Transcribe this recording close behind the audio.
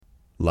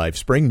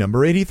Lifespring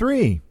number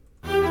 83.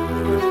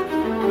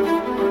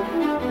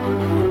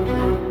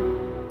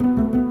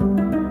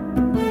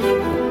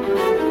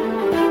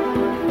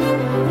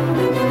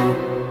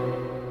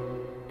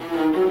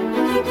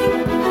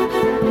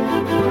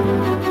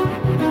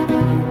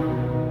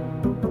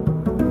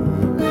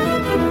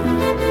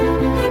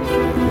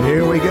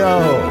 Here we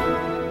go.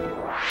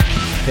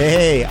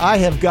 Hey, I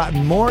have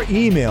gotten more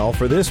email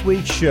for this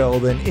week's show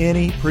than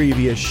any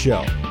previous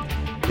show.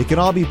 It can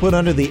all be put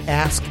under the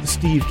Ask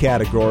Steve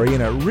category,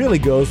 and it really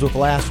goes with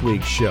last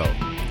week's show.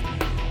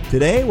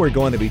 Today, we're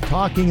going to be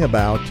talking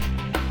about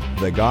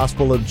the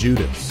Gospel of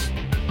Judas.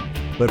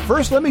 But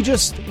first, let me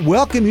just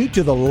welcome you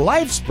to the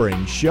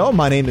Lifespring show.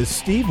 My name is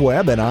Steve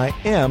Webb, and I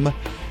am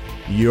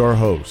your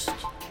host.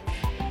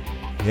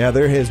 Yeah,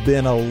 there has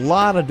been a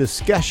lot of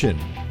discussion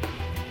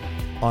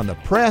on the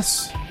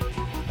press,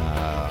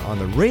 on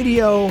the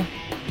radio,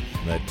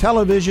 the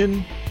television,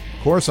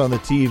 of course on the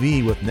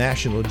TV with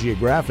National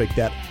Geographic,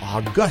 that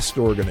august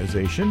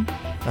organization,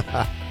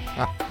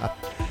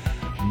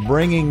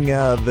 bringing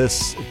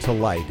this to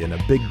light in a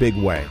big, big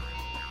way.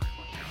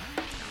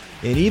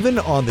 And even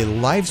on the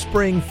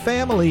Lifespring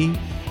Family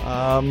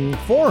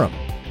Forum,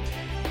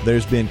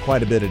 there's been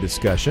quite a bit of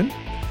discussion.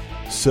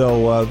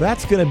 So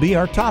that's going to be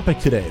our topic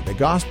today, the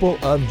Gospel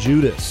of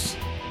Judas.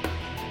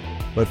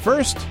 But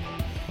first,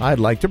 I'd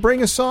like to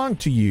bring a song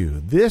to you.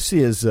 This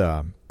is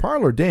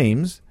Parlor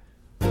Dames,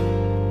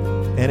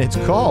 and it's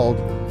called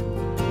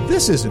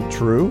This Isn't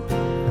True.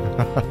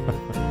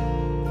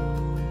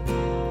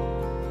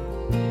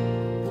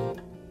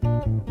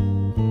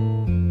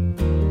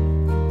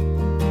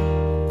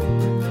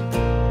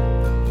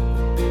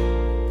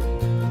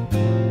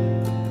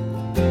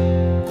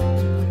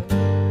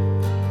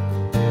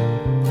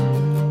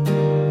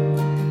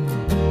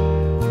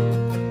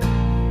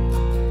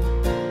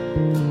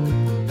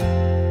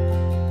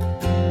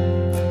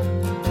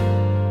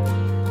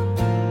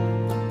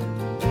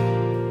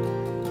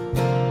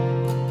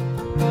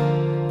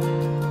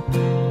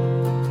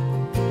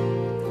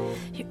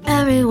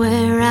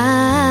 Everywhere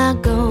I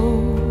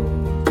go,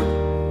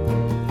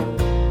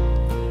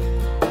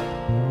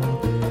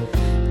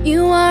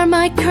 you are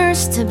my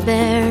curse to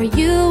bear,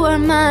 you are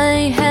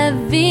my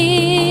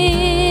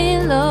heavy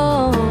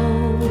load.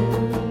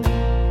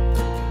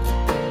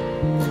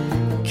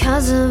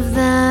 Because of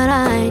that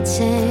I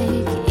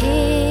take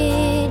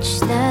each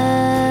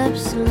step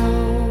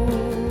slow.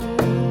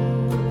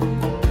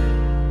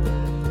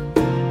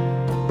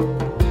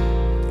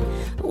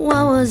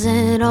 What was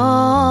it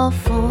all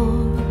for?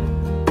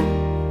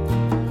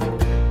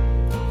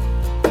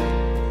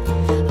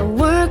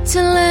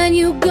 To let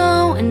you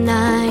go, and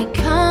I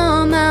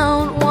come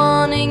out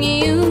wanting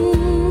you.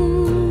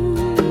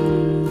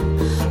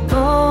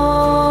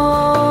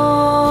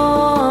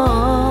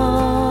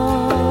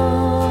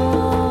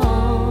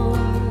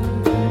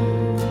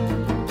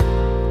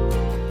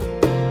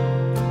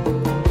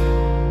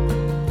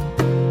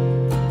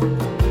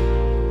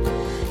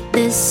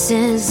 This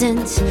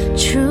isn't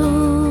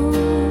true.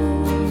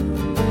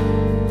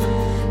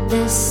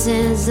 This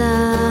is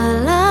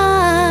a lie.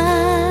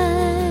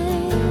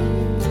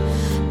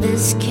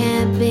 This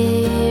can't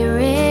be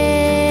real.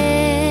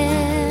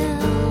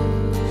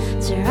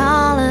 After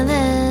all of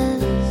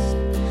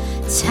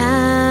this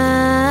time,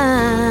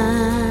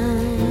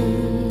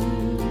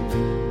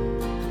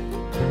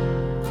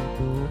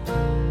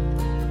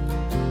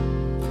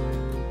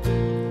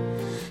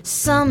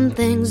 some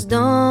things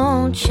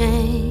don't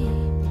change.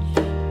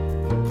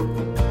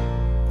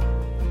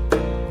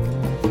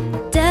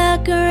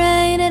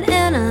 Decorated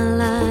in a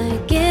lie,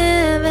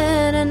 give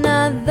it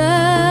another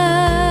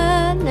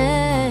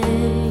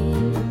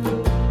name.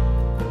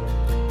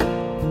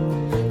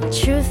 The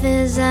truth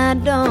is I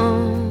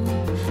don't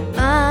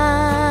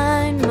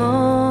mind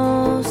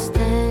most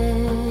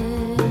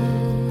days.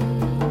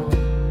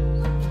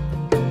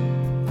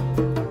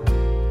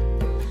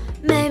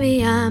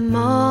 Maybe I'm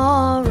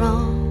all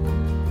wrong.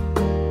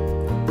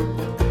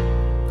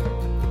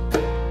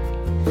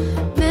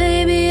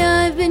 Maybe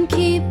I've been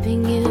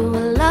keeping you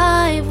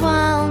alive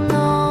while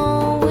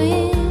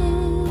knowing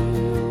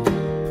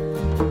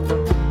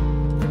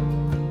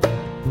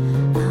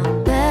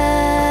I'm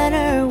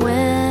better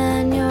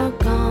when you're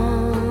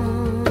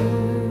gone.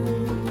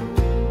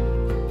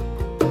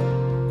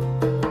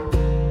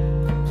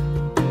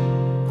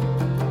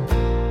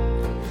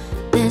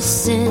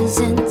 This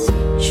isn't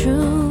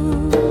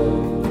true.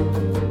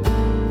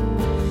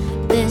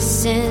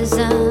 This is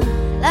a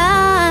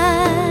lie.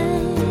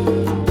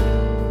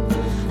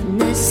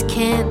 This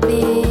can't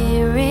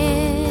be real.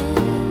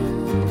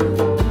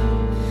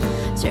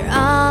 After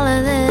all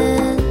of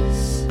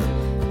this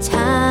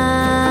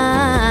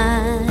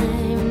time,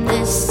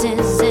 this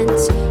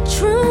isn't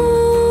true.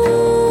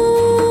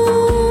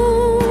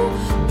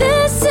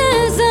 This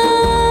is a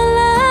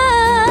lie.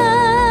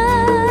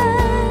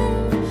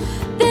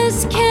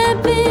 This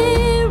can't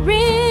be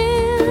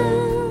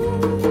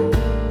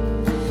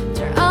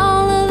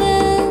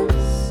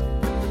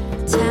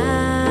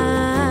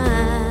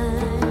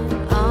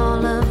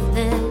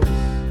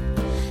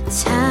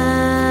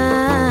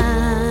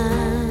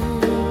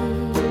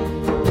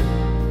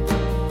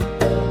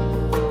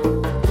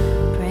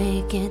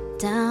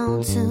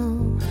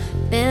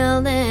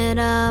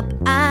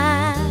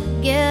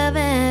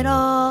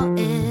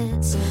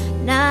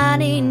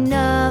not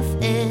enough.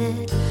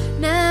 It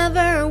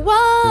never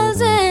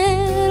was,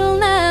 it'll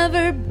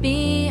never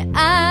be.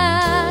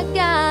 I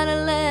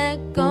gotta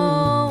let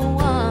go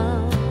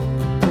of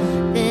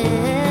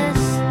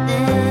this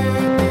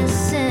thing.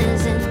 This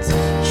isn't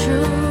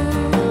true.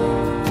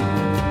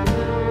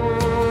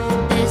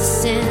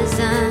 This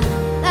isn't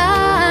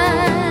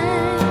life.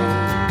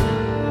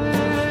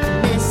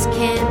 This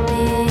can't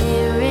be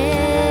real.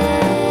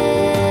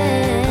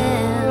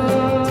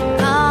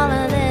 All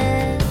of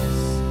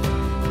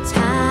this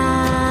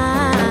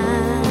time.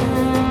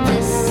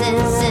 This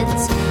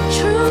isn't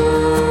true.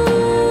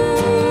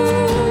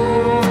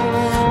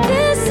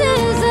 This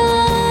is a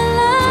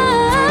lie.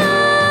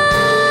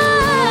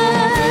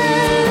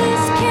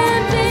 This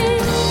can't be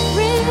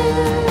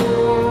real.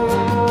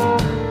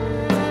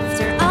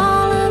 After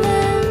all of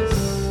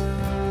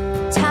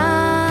this time,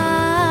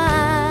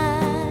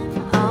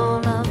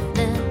 all of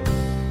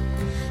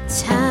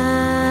this time.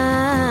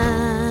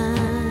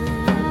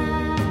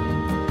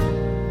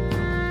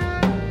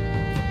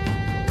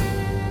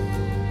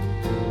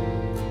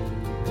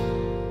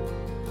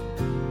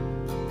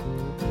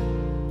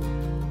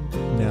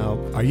 Now,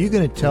 are you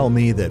going to tell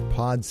me that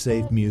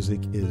PodSafe music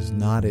is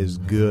not as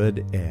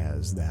good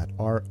as that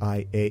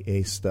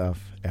RIAA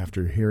stuff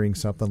after hearing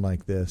something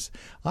like this?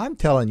 I'm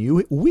telling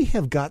you, we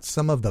have got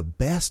some of the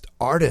best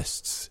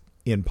artists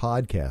in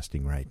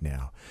podcasting right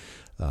now.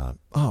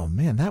 Oh,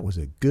 man, that was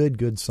a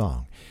good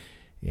song.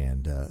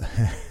 And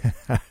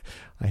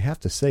I have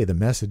to say, the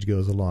message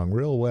goes along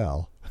real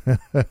well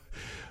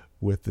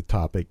with the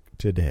topic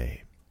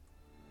today.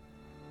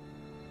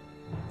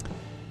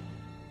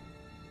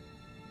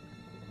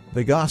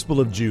 The Gospel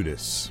of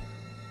Judas.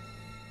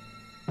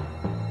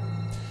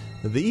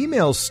 The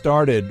email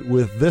started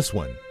with this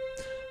one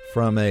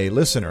from a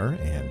listener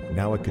and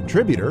now a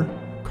contributor,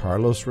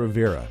 Carlos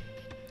Rivera.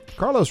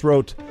 Carlos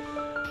wrote,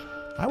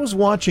 I was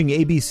watching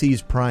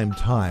ABC's Prime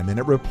Time, and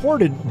it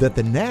reported that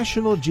the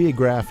National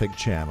Geographic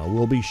Channel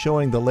will be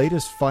showing the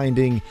latest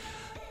finding,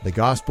 the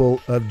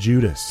Gospel of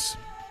Judas.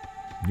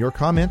 Your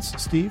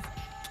comments, Steve?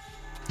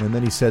 And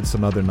then he said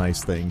some other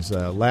nice things.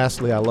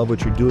 Lastly, I love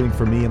what you're doing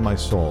for me and my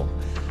soul.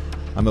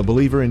 I'm a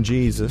believer in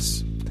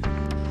Jesus,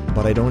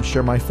 but I don't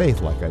share my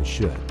faith like I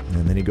should.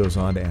 And then he goes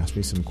on to ask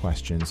me some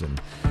questions.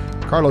 And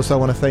Carlos, I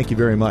want to thank you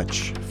very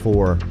much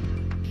for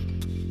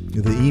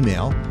the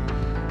email.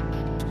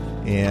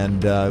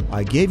 And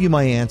I gave you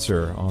my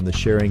answer on the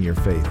sharing your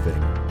faith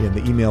thing in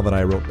the email that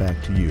I wrote back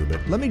to you.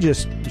 But let me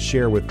just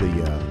share with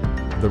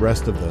the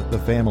rest of the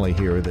family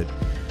here that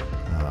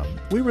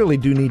we really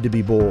do need to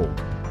be bold.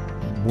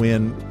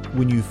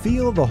 When you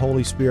feel the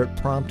Holy Spirit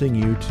prompting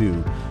you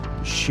to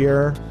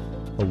share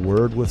a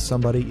word with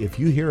somebody, if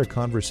you hear a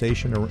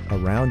conversation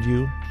around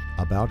you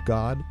about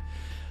God,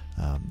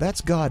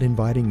 that's God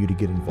inviting you to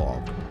get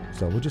involved.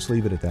 So we'll just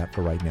leave it at that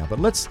for right now. But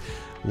let's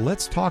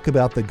talk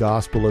about the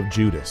Gospel of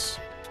Judas.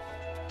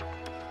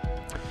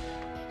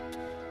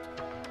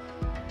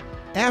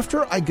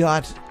 After I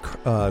got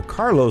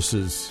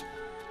Carlos's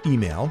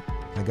email,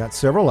 I got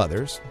several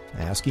others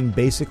asking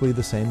basically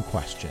the same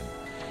question.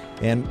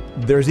 And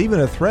there's even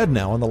a thread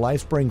now on the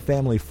Lifespring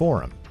Family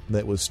Forum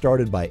that was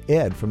started by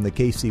Ed from the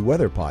KC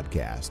Weather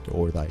Podcast,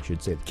 or I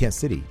should say the Kansas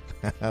City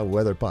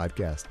Weather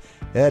Podcast.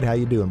 Ed, how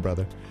you doing,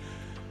 brother?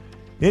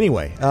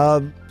 Anyway,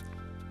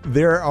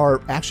 there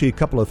are actually a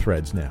couple of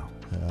threads now.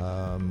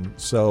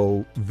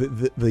 So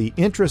the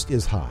interest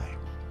is high.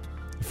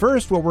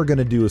 First, what we're going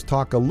to do is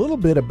talk a little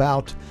bit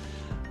about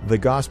the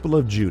Gospel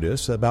of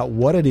Judas, about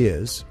what it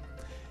is,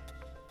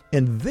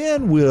 and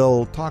then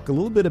we'll talk a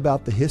little bit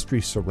about the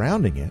history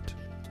surrounding it,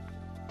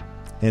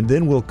 and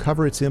then we'll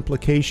cover its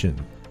implication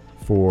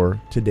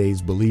for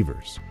today's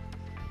believers.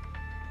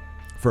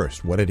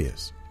 First, what it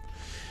is.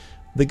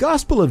 The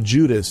Gospel of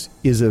Judas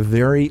is a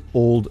very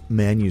old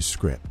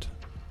manuscript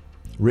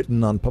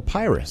written on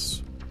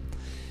papyrus.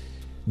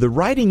 The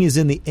writing is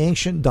in the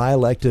ancient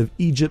dialect of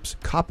Egypt's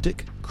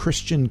Coptic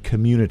Christian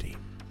community.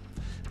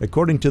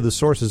 According to the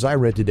sources I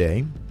read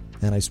today,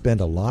 and I spent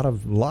a lot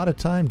of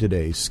time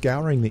today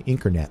scouring the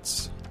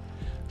internets,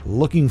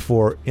 looking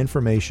for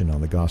information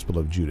on the Gospel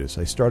of Judas.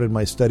 I started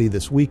my study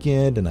this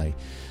weekend, and I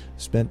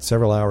spent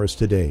several hours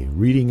today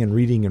reading and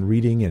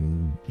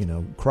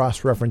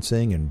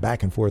cross-referencing and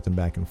back and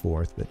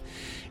forth. But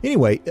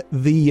anyway,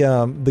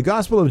 the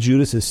Gospel of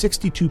Judas is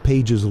 62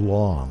 pages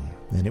long,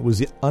 and it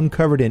was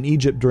uncovered in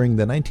Egypt during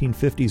the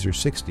 1950s or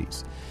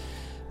 60s.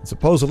 And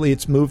supposedly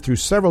it's moved through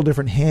several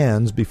different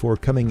hands before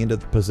coming into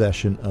the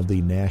possession of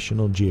the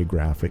National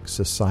Geographic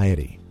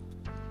Society.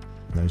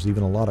 There's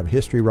even a lot of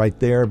history right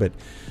there, but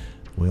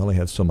we only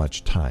have so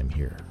much time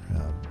here.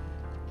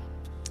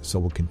 So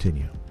we'll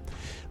continue.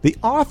 The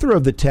author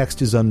of the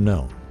text is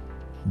unknown,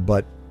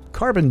 but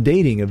carbon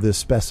dating of this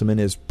specimen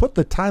has put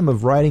the time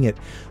of writing it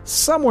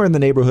somewhere in the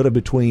neighborhood of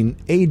between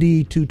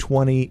AD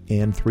 220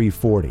 and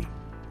 340,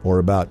 or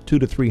about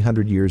 200 to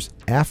 300 years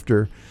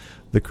after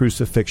the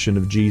crucifixion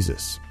of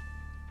Jesus.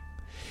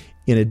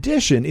 In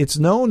addition, it's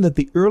known that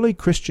the early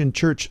Christian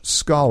church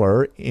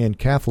scholar and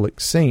Catholic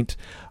saint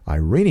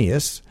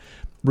Irenaeus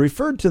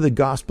referred to the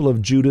Gospel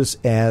of Judas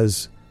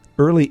as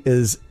early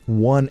as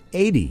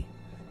 180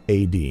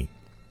 AD.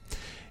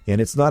 And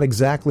it's not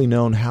exactly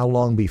known how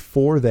long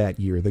before that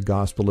year the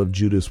Gospel of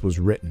Judas was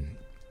written.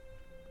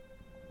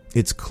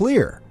 It's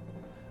clear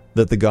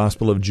that the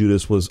Gospel of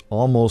Judas was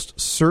almost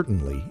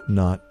certainly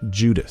not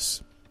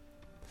Judas.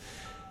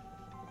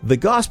 The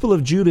Gospel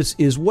of Judas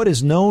is what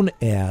is known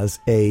as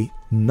a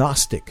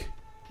Gnostic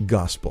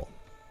gospel.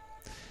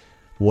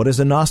 What is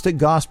a Gnostic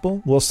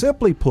gospel? Well,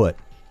 simply put,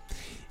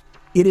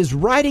 it is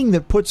writing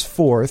that puts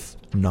forth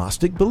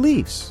Gnostic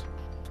beliefs,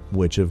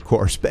 which of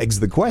course begs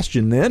the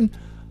question then,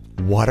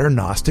 what are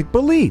Gnostic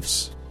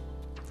beliefs?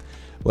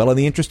 Well, in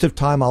the interest of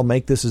time, I'll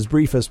make this as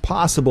brief as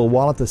possible,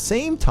 while at the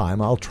same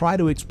time I'll try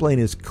to explain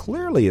as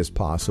clearly as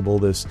possible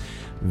this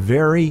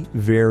very,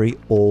 very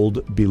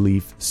old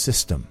belief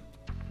system.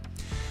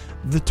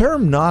 The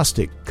term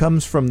Gnostic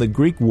comes from the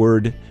Greek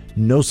word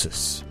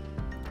gnosis,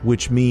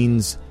 which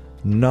means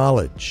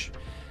knowledge.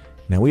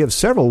 Now, we have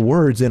several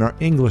words in our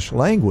English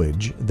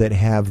language that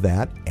have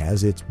that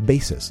as its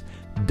basis.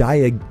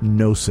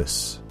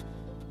 Diagnosis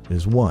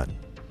is one.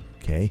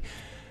 Okay?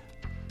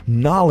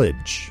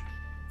 Knowledge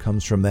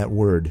comes from that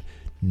word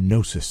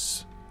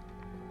gnosis.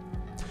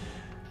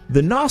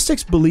 The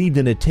Gnostics believed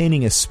in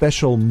attaining a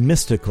special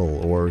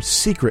mystical or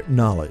secret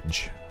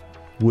knowledge,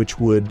 which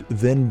would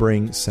then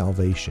bring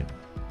salvation.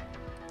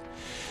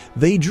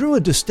 They drew a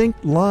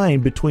distinct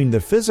line between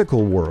the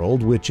physical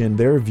world, which in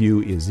their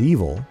view is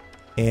evil,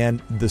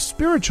 and the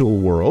spiritual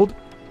world,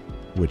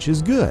 which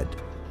is good.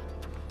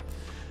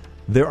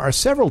 There are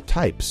several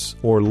types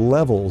or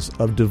levels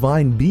of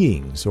divine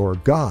beings or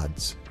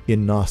gods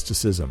in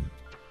Gnosticism.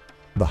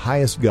 The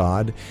highest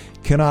God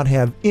cannot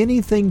have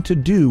anything to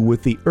do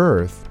with the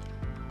earth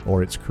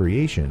or its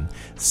creation,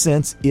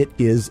 since it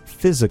is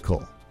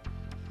physical.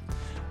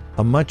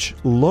 A much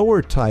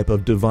lower type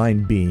of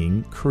divine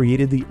being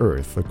created the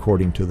earth,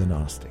 according to the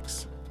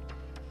Gnostics.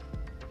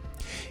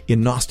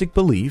 In Gnostic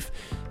belief,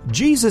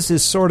 Jesus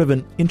is sort of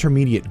an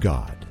intermediate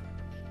God.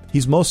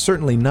 He's most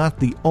certainly not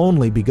the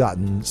only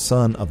begotten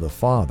Son of the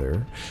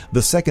Father,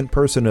 the second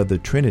person of the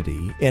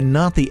Trinity, and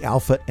not the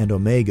Alpha and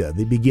Omega,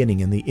 the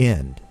beginning and the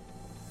end.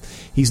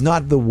 He's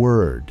not the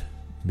Word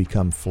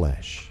become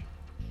flesh.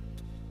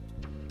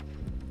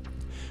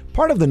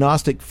 Part of the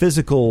Gnostic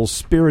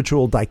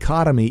physical-spiritual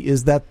dichotomy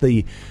is that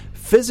the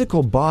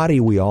physical body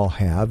we all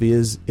have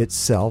is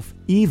itself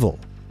evil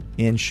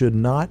and should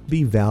not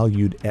be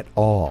valued at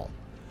all.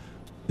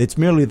 It's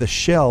merely the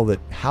shell that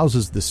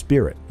houses the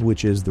spirit,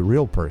 which is the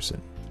real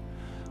person.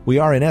 We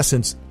are, in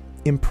essence,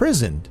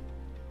 imprisoned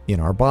in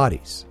our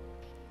bodies.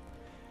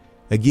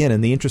 Again,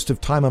 in the interest of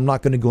time, I'm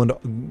not going to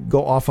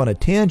go off on a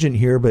tangent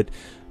here, but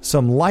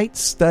some light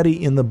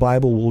study in the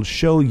Bible will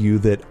show you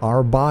that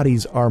our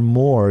bodies are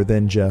more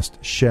than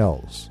just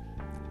shells.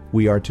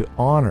 We are to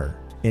honor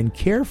and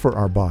care for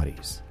our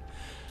bodies.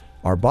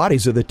 Our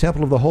bodies are the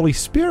temple of the Holy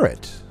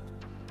Spirit,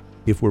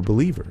 if we're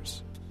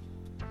believers.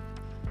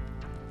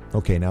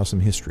 Okay, now some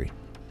history.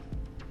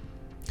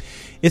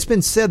 It's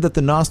been said that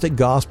the Gnostic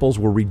Gospels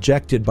were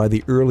rejected by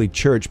the early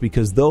church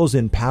because those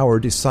in power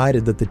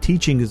decided that the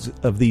teachings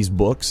of these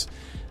books,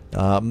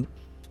 and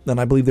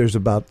I believe there's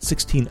about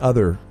 16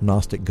 other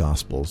Gnostic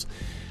Gospels.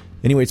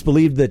 Anyway, it's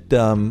believed that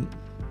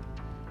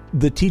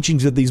the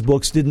teachings of these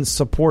books didn't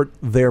support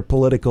their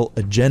political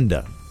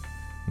agenda.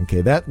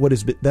 Okay, that's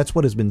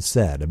what has been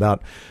said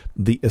about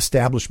the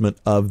establishment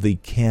of the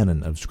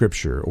canon of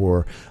Scripture,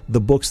 or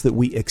the books that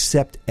we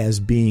accept as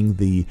being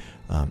the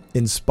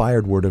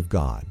inspired Word of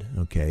God.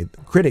 Okay,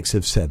 critics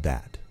have said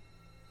that.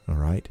 All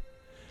right.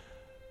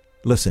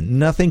 Listen,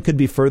 nothing could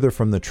be further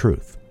from the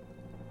truth.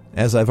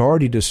 As I've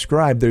already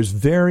described, there's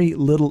very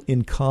little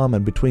in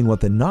common between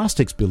what the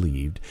Gnostics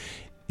believed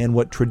and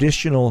what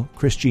traditional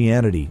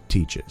Christianity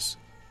teaches.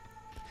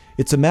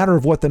 It's a matter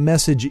of what the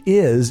message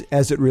is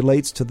as it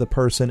relates to the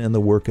person and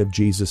the work of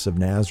Jesus of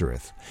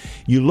Nazareth.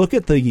 You look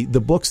at the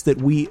books that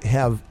we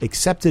have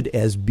accepted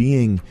as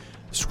being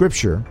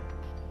Scripture,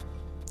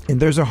 and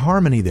there's a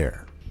harmony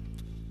there.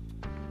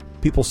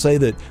 People say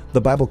that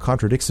the Bible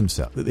contradicts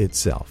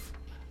itself.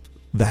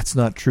 That's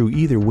not true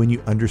either when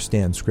you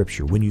understand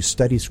Scripture, when you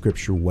study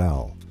Scripture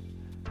well.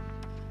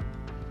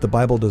 The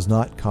Bible does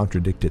not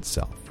contradict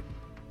itself.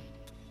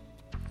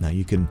 Now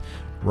you can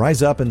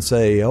rise up and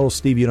say, "Oh,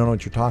 Steve, you don't know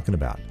what you're talking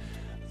about."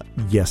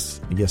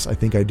 Yes, I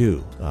think I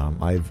do.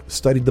 I've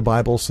studied the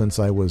Bible since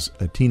I was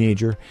a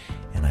teenager,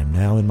 and I'm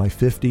now in my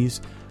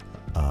 50s.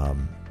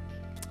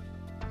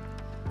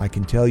 I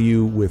can tell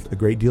you with a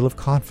great deal of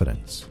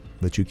confidence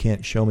that you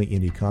can't show me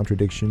any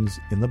contradictions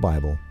in the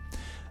Bible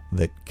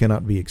that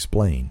cannot be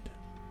explained.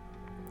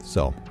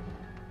 So,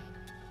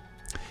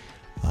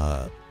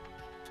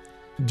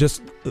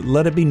 just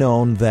let it be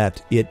known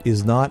that it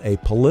is not a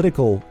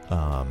political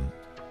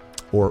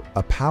or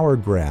a power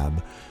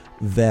grab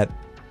that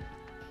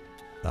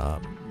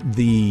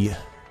the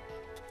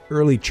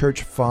early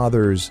church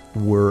fathers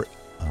were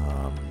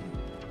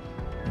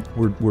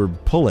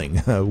pulling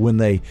when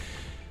they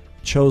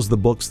chose the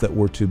books that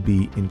were to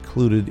be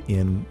included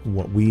in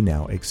what we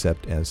now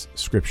accept as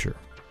Scripture.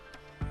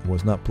 It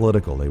was not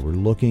political. They were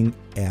looking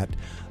at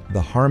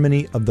the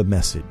harmony of the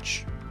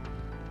message.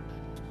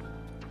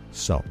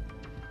 So,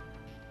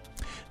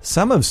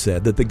 some have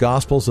said that the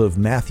Gospels of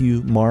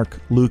Matthew,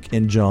 Mark, Luke,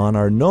 and John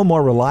are no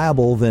more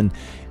reliable than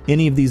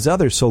any of these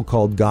other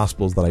so-called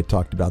Gospels that I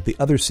talked about, the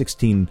other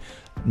 16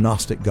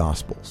 Gnostic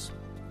Gospels.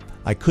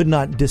 I could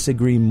not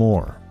disagree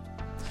more.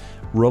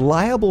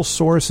 Reliable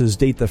sources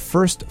date the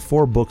first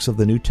 4 books of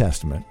the New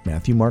Testament,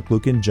 Matthew, Mark,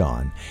 Luke, and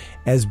John,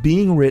 as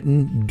being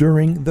written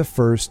during the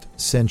 1st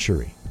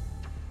century.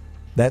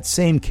 That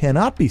same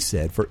cannot be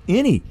said for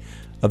any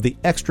of the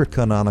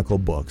extra-canonical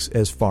books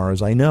as far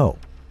as I know.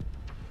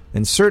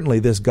 And certainly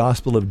this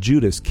Gospel of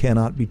Judas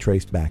cannot be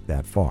traced back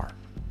that far.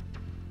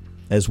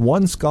 As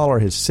one scholar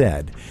has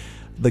said,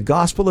 the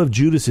Gospel of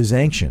Judas is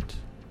ancient,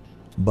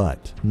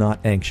 but not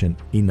ancient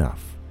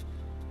enough.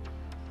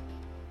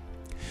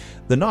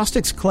 The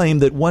Gnostics claim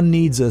that one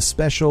needs a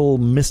special,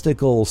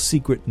 mystical,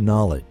 secret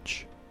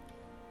knowledge.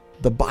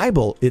 The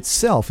Bible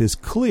itself is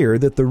clear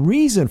that the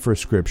reason for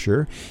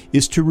Scripture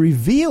is to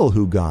reveal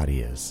who God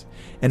is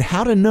and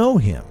how to know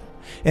Him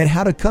and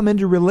how to come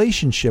into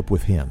relationship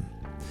with Him.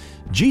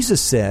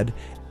 Jesus said,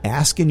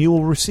 "Ask and you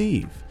will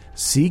receive.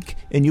 Seek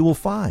and you will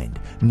find.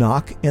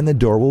 Knock and the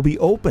door will be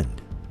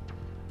opened."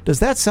 Does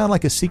that sound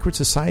like a secret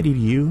society to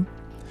you?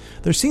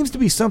 There seems to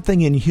be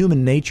something in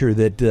human nature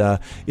that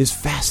is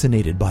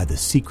fascinated by the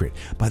secret,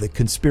 by the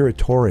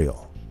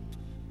conspiratorial.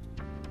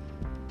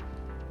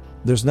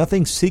 There's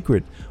nothing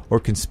secret or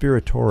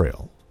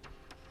conspiratorial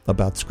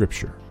about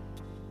Scripture.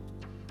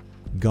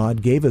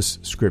 God gave us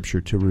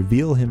Scripture to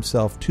reveal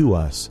Himself to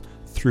us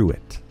through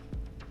it.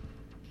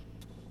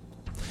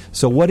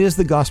 So what is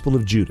the Gospel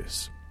of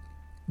Judas?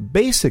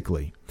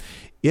 Basically,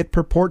 it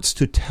purports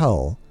to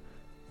tell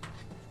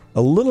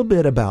a little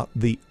bit about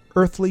the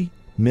earthly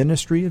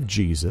ministry of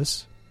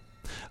Jesus,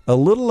 a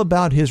little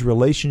about His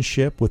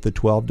relationship with the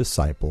 12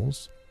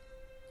 disciples,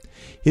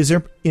 His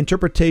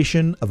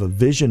interpretation of a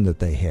vision that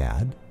they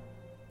had,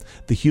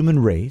 the human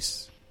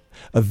race,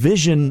 a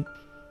vision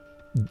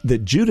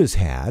that Judas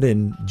had,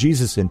 and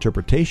Jesus'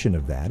 interpretation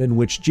of that, in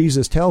which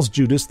Jesus tells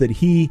Judas that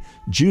he,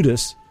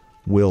 Judas,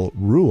 will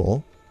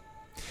rule.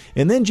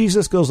 And then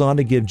Jesus goes on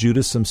to give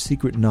Judas some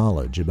secret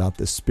knowledge about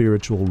the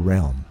spiritual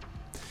realm.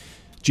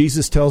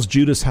 Jesus tells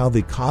Judas how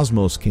the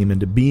cosmos came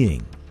into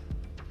being.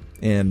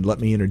 And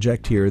let me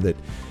interject here that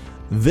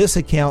this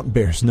account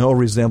bears no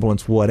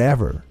resemblance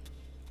whatever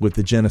with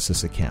the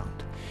Genesis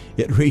account.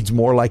 It reads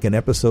more like an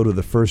episode of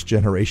the first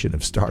generation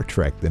of Star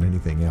Trek than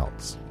anything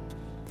else.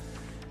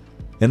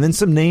 And then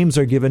some names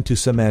are given to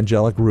some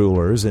angelic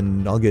rulers,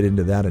 and I'll get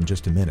into that in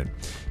just a minute.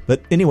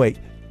 But anyway,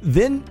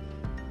 then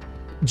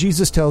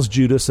Jesus tells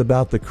Judas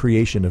about the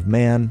creation of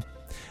man,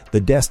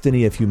 the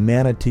destiny of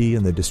humanity,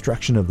 and the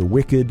destruction of the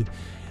wicked,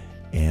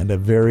 and a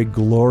very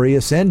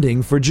glorious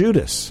ending for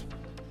Judas.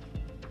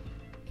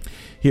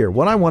 Here,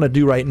 what I want to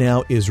do right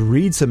now is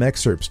read some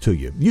excerpts to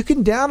you. You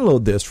can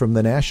download this from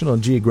the National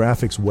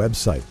Geographic's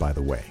website, by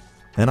the way,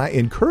 and I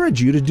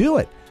encourage you to do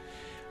it.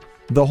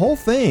 The whole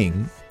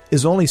thing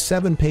is only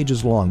 7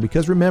 pages long,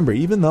 because remember,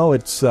 even though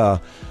it's,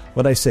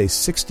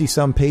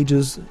 60-some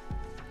pages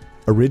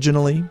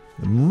originally,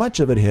 much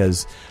of it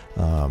has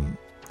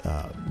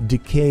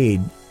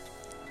decayed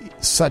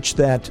such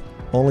that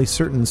only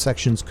certain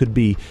sections could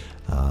be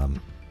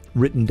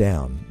written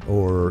down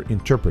or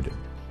interpreted,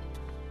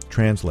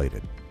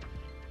 translated.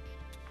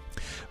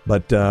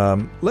 But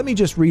let me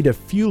just read a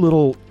few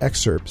little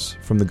excerpts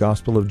from the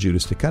Gospel of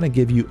Judas to kind of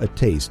give you a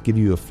taste, give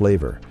you a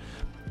flavor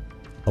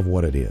of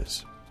what it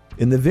is.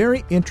 In the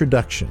very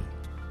introduction,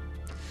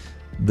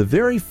 the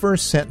very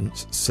first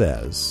sentence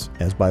says,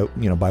 as by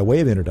way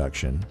of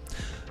introduction,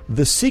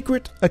 "The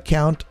secret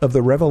account of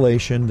the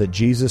revelation that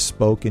Jesus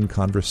spoke in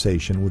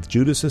conversation with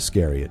Judas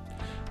Iscariot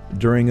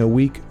during a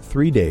week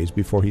 3 days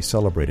before he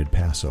celebrated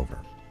Passover."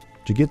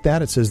 Did you get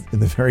that? It says in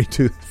the very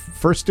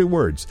first two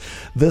words,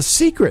 the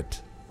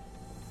secret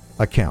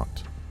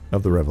account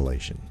of the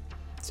revelation.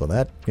 So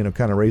that,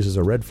 kind of raises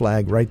a red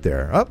flag right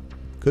there.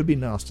 Could be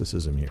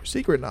Gnosticism here.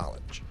 Secret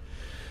knowledge.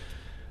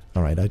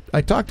 All right,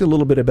 I talked a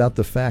little bit about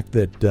the fact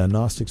that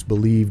Gnostics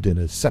believed in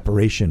a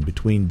separation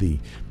between the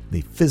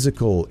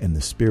physical and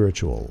the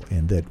spiritual,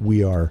 and that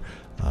we are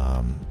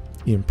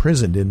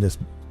imprisoned in this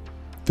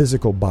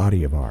physical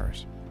body of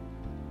ours.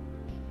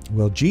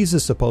 Well,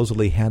 Jesus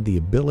supposedly had the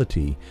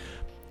ability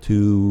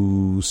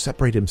to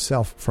separate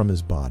himself from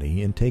his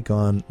body and take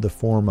on the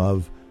form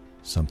of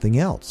something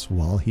else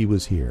while he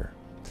was here.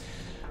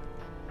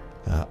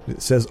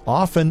 It says,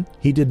 often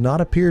he did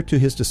not appear to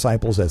his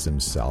disciples as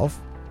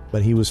himself,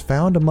 but he was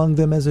found among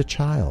them as a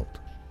child.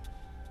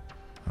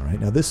 All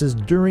right, now this is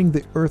during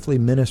the earthly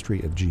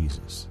ministry of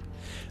Jesus.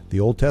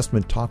 The Old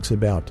Testament talks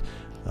about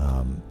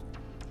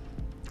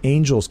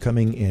angels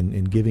coming in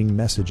and giving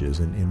messages,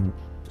 and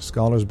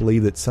scholars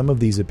believe that some of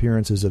these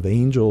appearances of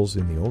angels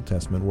in the Old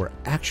Testament were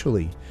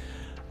actually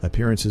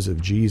appearances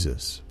of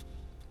Jesus.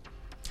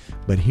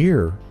 But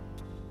here,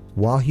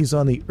 while he's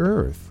on the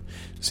earth,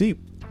 see,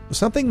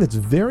 something that's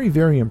very,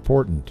 very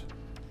important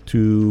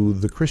to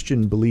the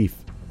Christian belief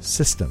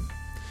system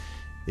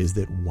is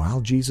that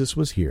while Jesus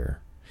was here,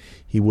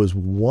 he was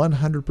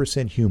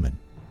 100% human,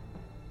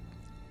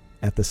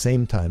 at the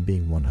same time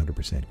being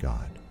 100%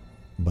 God.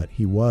 But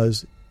he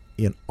was,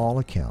 in all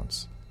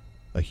accounts,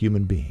 a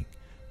human being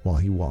while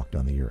he walked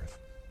on the earth.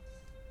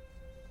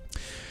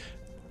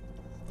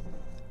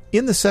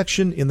 In the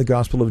section in the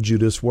Gospel of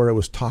Judas where it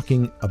was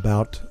talking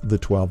about the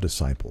 12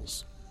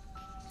 disciples,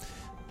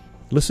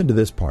 listen to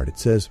this part. It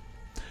says,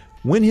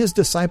 "When his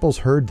disciples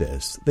heard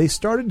this, they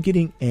started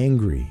getting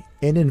angry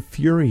and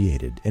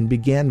infuriated and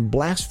began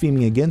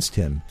blaspheming against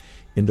him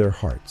in their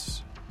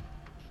hearts."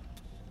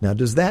 Now,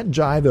 does that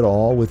jive at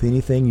all with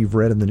anything you've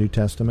read in the New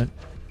Testament?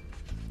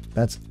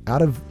 That's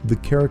out of the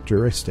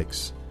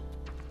characteristics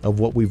of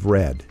what we've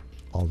read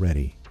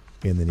already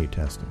in the New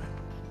Testament.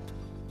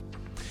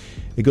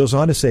 It goes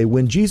on to say,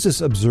 "When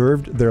Jesus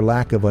observed their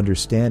lack of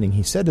understanding,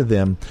 he said to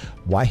them,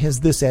 'Why has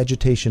this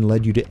agitation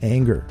led you to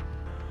anger?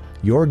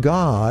 Your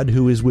God,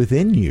 who is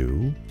within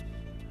you,'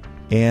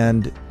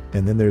 and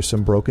then there's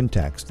some broken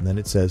text, and then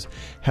it says,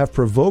 'have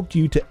provoked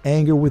you to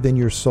anger within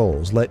your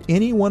souls. Let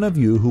any one of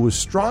you who is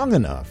strong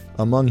enough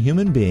among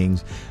human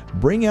beings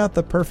bring out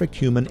the perfect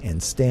human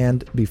and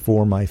stand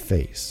before my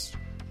face.'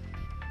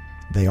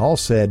 They all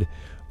said,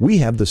 'We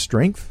have the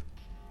strength.'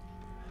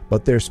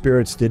 But their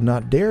spirits did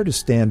not dare to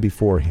stand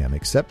before him,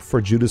 except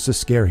for Judas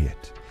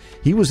Iscariot.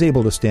 He was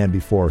able to stand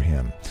before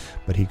him,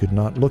 but he could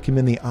not look him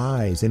in the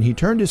eyes, and he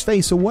turned his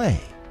face away.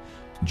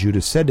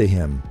 Judas said to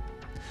him,"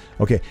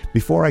 okay,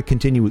 before I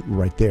continue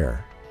right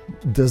there,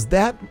 does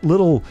that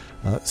little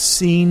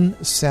scene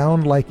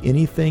sound like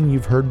anything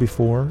you've heard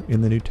before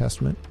in the New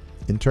Testament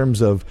in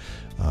terms of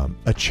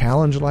a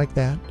challenge like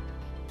that?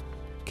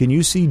 Can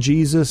you see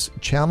Jesus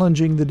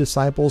challenging the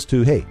disciples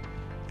to, hey,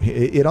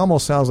 it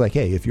almost sounds like,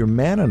 hey, if you're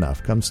man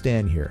enough, come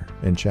stand here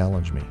and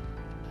challenge me.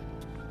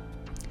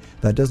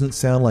 That doesn't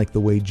sound like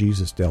the way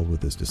Jesus dealt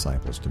with his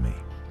disciples to me.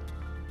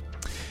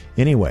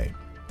 Anyway,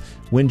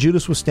 when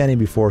Judas was standing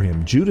before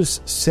him,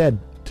 Judas said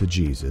to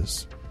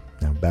Jesus,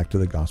 now back to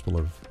the Gospel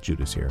of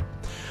Judas here,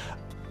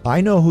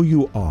 "I know who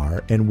you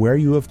are and where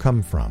you have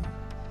come from.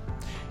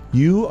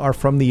 You are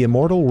from the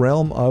immortal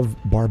realm of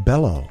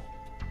Barbello."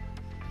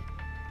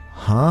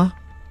 Huh?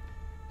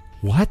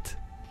 What?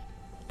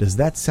 Does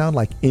that sound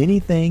like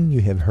anything you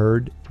have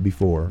heard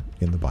before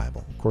in the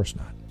Bible? Of course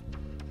not.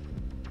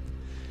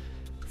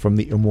 "From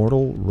the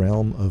immortal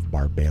realm of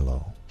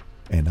Barbello,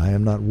 and I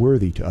am not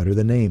worthy to utter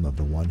the name of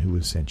the one who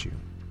has sent you."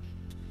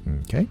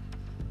 Okay.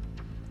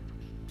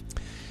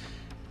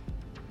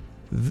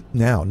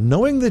 Now,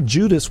 knowing that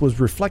Judas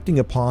was reflecting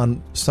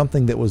upon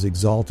something that was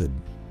exalted,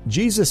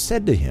 Jesus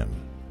said to him,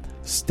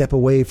 "Step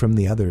away from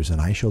the others,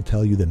 and I shall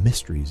tell you the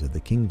mysteries of the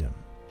kingdom."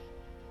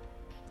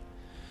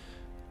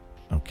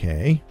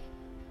 Okay,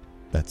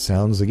 that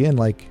sounds again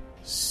like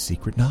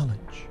secret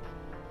knowledge.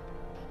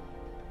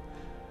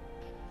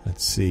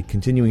 Let's see,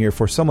 continuing here.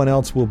 "For someone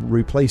else will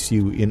replace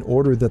you in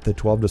order that the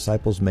 12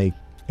 disciples may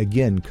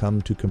again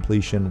come to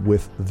completion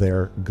with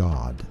their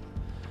God."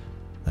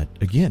 That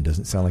again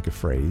doesn't sound like a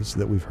phrase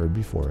that we've heard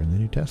before in the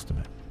New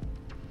Testament.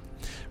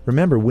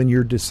 Remember, when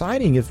you're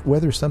deciding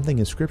whether something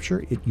is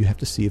Scripture, you have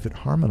to see if it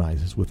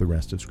harmonizes with the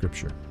rest of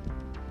Scripture.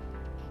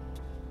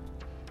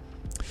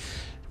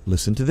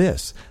 Listen to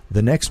this.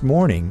 The next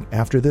morning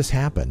after this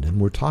happened,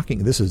 and we're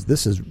talking, this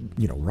is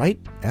right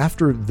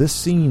after this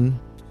scene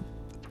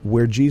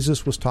where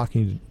Jesus was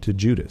talking to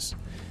Judas.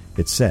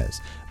 It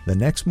says, "The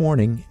next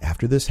morning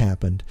after this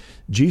happened,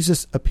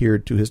 Jesus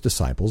appeared to his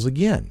disciples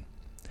again.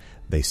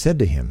 They said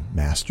to him,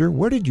 'Master,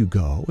 where did you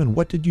go, and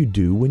what did you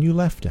do when you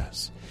left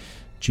us?'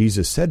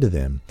 Jesus said to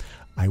them,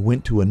 'I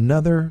went to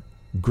another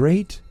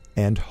great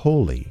and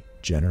holy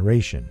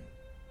generation.'"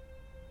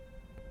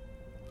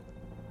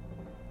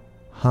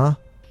 Huh?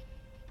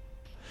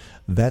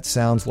 That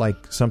sounds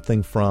like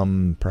something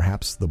from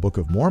perhaps the Book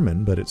of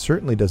Mormon, but it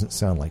certainly doesn't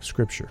sound like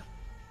Scripture.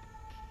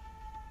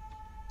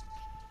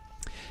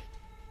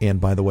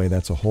 And by the way,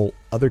 that's a whole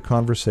other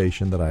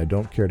conversation that I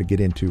don't care to get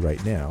into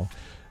right now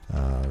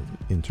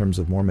in terms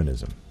of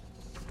Mormonism.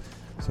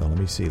 So let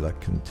me see.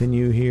 Let's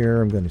continue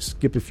here. I'm going to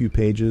skip a few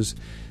pages.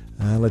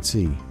 Let's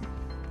see.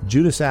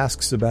 Judas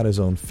asks about his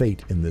own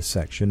fate in this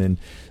section, and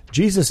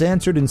Jesus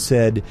answered and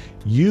said,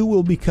 "You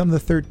will become the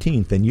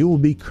 13th, and you will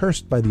be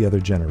cursed by the other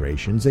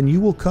generations, and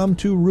you will come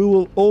to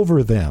rule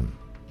over them.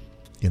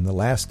 In the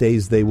last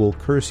days they will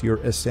curse your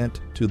ascent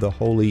to the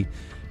holy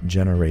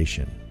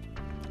generation."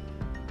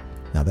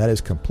 Now that is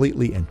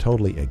completely and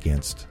totally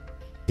against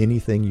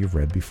anything you've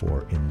read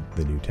before in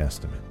the New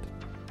Testament.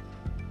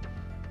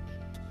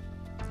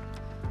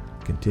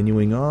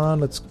 Continuing on,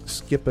 let's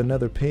skip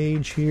another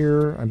page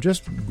here. I'm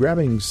just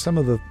grabbing some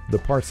of the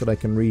parts that I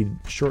can read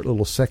short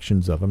little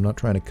sections of. I'm not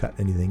trying to cut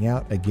anything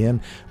out. Again,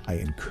 I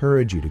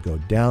encourage you to go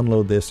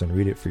download this and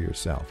read it for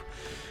yourself.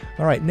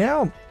 All right,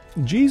 now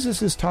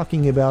Jesus is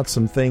talking about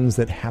some things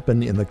that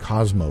happen in the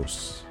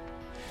cosmos,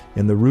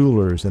 in the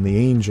rulers and the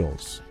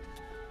angels.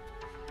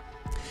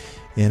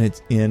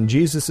 And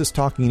Jesus is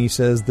talking, and he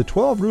says, "The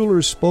 12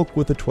 rulers spoke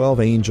with the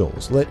 12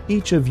 angels. Let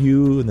each of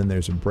you," and then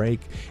there's a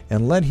break,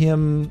 "and let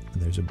him,"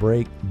 and there's a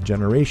break,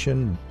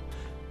 "generation,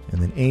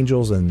 and then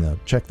angels, and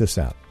check this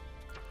out.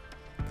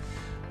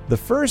 The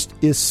first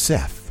is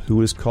Seth,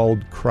 who is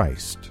called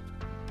Christ.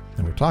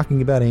 And we're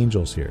talking about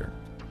angels here.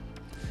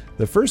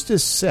 The first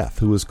is Seth,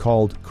 who is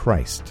called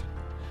Christ.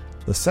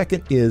 The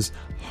second is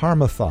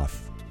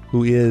Harmathoth,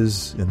 who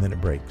is, and then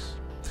it breaks.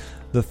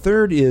 The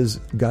third is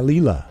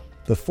Galilah.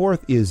 The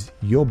fourth is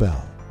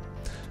Yobel.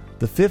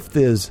 The fifth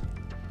is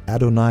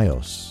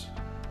Adonios.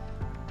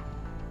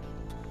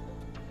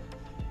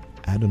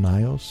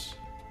 Adonios?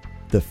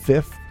 The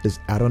fifth is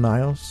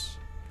Adonios.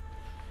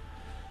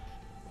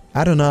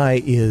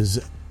 Adonai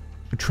is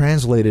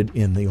translated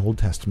in the Old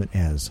Testament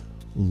as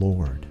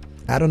Lord.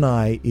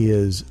 Adonai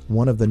is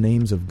one of the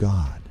names of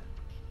God.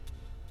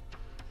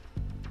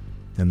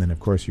 And then, of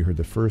course, you heard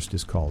the first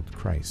is called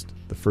Christ.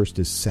 The first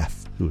is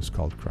Seth, who is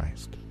called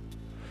Christ.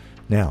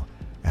 Now,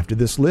 after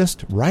this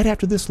list, right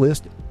after this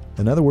list,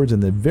 in other words, in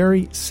the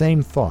very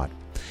same thought,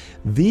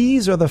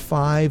 these are the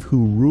five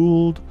who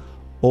ruled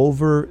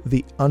over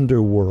the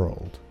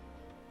underworld,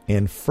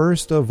 and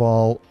first of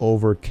all,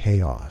 over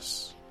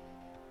chaos.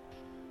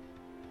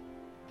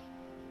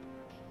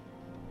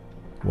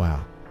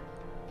 Wow.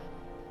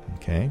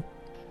 Okay.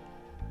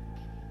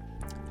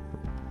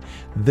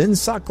 Then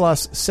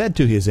Saklas said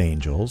to his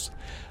angels,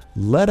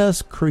 "Let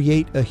us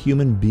create a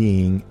human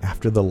being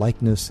after the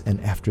likeness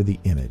and after the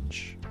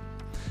image."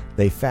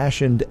 They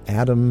fashioned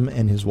Adam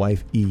and his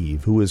wife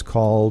Eve, who is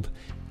called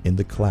in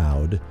the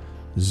cloud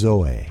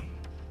Zoe.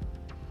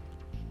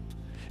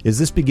 Is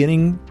this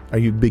beginning? Are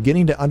you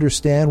beginning to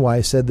understand why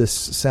I said this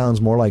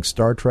sounds more like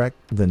Star Trek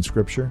than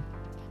Scripture?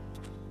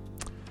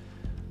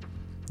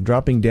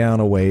 Dropping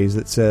down a ways,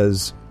 it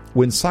says,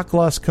 when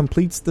Saklas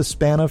completes the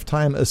span of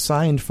time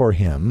assigned for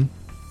him.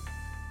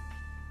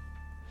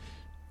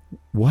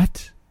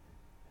 What?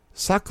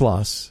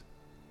 Saklas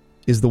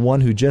is the one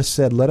who just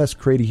said, let us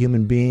create a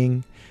human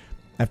being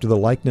after the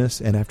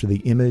likeness and after the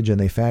image, and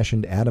they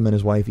fashioned Adam and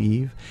his wife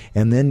Eve.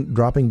 And then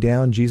dropping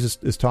down, Jesus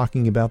is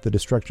talking about the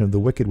destruction of the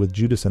wicked with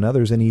Judas and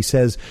others, and he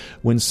says,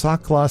 when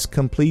Saklas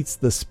completes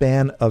the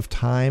span of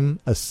time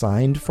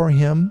assigned for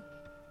him.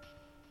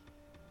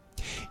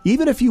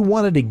 Even if you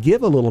wanted to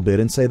give a little bit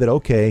and say that,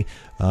 okay,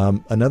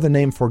 another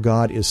name for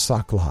God is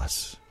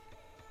Saklas,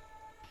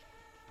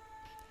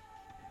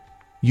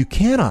 you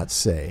cannot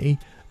say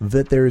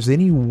that there is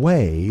any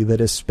way that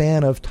a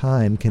span of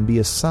time can be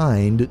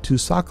assigned to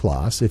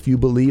Saklas if you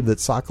believe that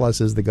Saklas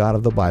is the God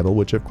of the Bible,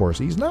 which of course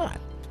he's not.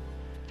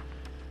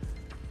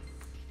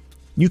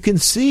 You can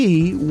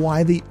see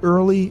why the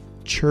early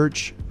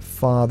church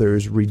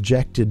fathers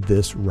rejected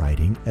this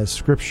writing as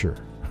Scripture.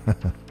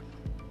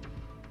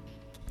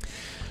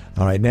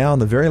 All right, now on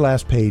the very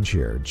last page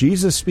here,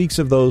 Jesus speaks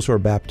of those who are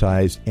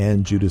baptized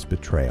and Judas'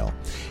 betrayal.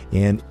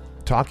 And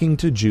talking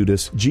to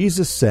Judas,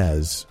 Jesus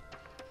says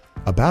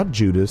about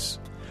Judas,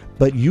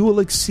 but you will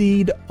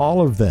exceed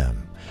all of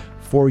them,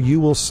 for you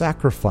will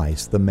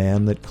sacrifice the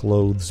man that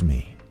clothes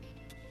me.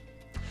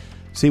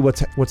 See,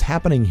 what's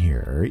happening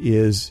here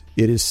is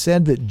it is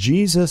said that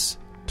Jesus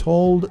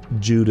told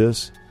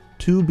Judas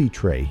to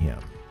betray him.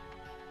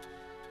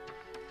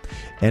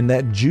 And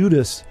that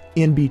Judas,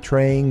 in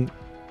betraying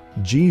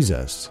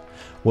Jesus,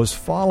 was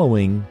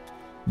following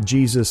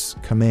Jesus'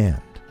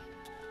 command.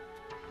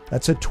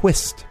 That's a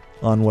twist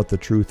on what the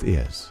truth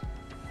is.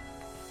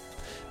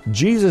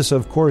 Jesus,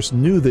 of course,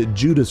 knew that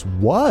Judas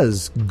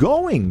was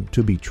going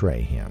to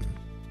betray him.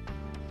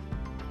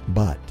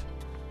 But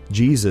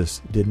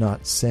Jesus did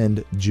not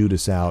send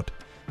Judas out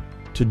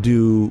to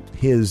do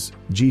his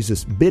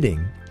Jesus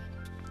bidding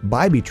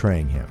by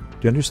betraying him. Do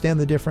you understand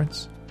the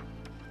difference?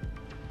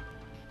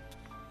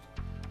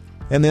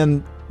 And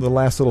then the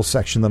last little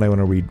section that I want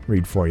to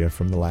read for you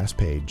from the last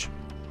page.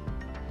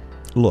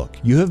 Look,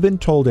 you have been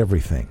told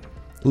everything.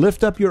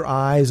 Lift up your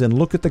eyes and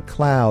look at the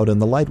cloud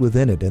and the light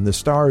within it and the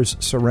stars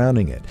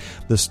surrounding it.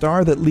 The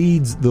star that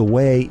leads the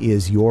way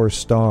is your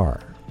star.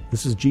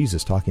 This is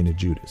Jesus talking to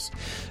Judas.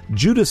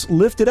 Judas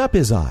lifted up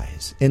his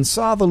eyes and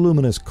saw the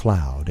luminous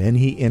cloud, and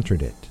he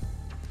entered it.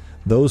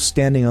 Those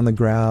standing on the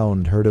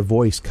ground heard a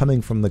voice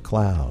coming from the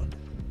cloud,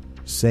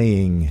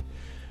 saying,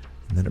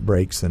 and then it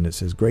breaks, and it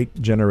says,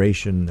 great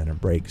generation, and it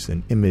breaks,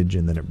 an image,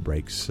 and then it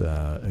breaks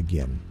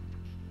again.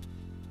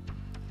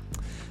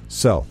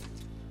 So,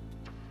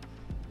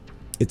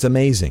 it's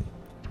amazing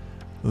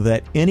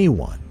that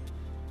anyone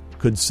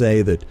could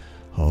say that,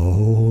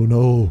 oh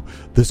no,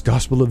 this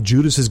Gospel of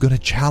Judas is going to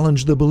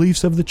challenge the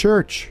beliefs of the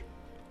church.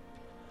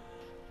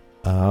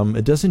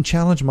 It doesn't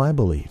challenge my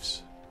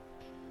beliefs.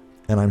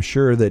 And I'm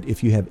sure that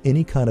if you have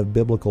any kind of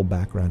biblical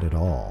background at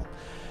all,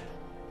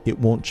 it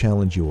won't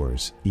challenge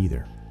yours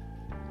either.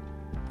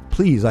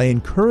 Please, I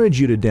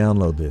encourage you to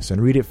download this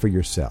and read it for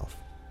yourself.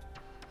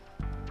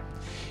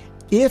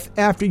 If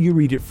after you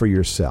read it for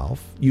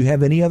yourself, you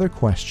have any other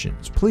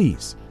questions,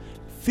 please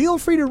feel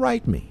free to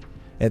write me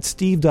at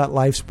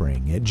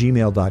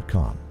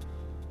steve.lifespring@gmail.com.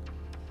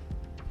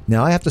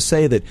 Now, I have to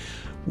say that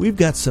we've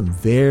got some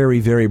very,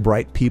 very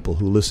bright people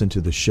who listen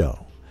to the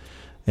show.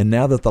 And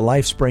now that the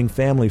Lifespring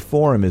Family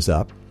Forum is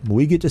up,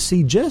 we get to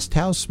see just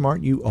how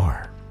smart you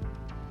are.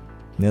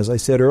 And as I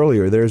said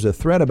earlier, there's a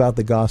thread about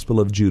the Gospel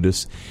of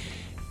Judas,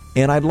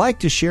 and I'd like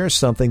to share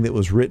something that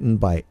was written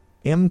by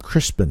M.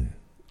 Crispin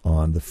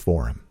on the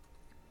forum.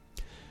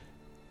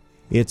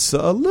 It's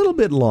a little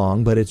bit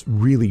long, but it's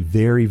really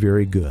very,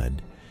 very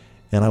good.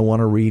 And I want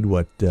to read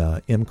what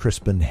M.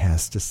 Crispin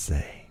has to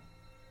say.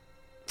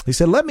 He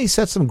said, "Let me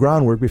set some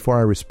groundwork before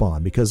I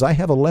respond, because I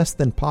have a less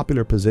than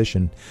popular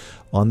position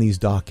on these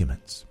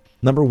documents.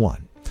 Number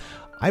one,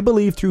 I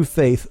believe through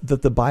faith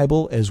that the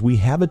Bible as we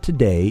have it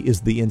today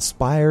is the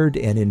inspired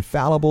and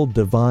infallible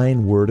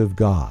divine Word of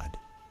God."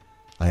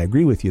 I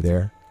agree with you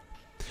there.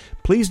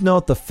 Please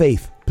note the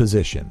faith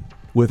position.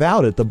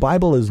 Without it, the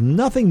Bible is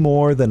nothing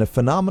more than a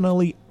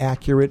phenomenally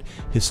accurate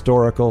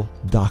historical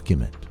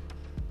document.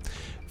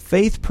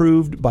 Faith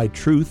proved by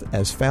truth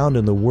as found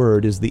in the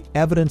Word is the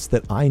evidence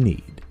that I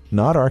need,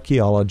 not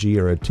archaeology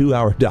or a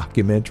 2-hour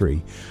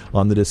documentary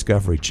on the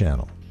Discovery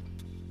Channel.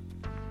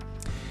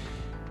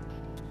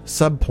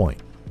 Subpoint: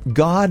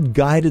 God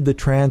guided the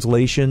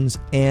translations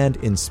and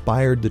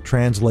inspired the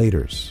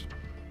translators.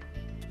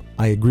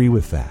 I agree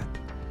with that.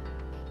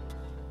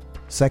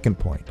 Second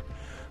point: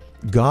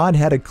 God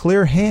had a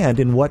clear hand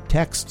in what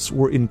texts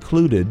were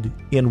included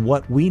in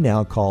what we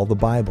now call the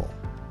Bible.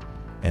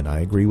 And I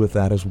agree with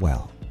that as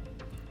well.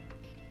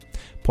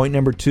 Point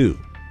number 2,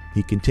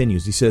 he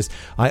continues. He says,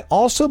 I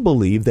also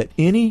believe that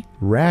any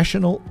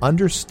rational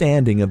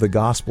understanding of the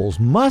Gospels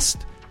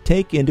must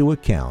take into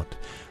account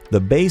the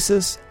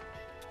basis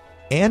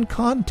and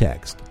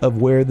context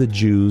of where the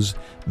Jews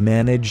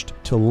managed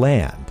to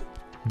land,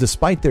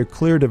 despite their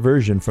clear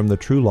diversion from the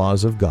true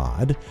laws of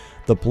God,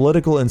 the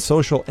political and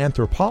social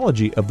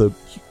anthropology of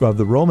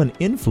the Roman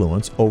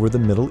influence over the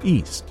Middle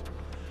East.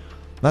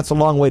 That's a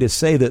long way to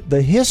say that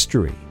the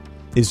history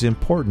is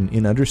important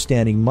in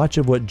understanding much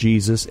of what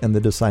Jesus and the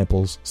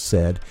disciples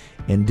said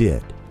and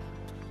did.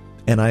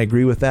 And I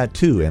agree with that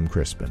too, M.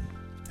 Crispin.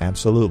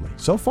 Absolutely.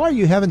 So far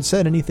you haven't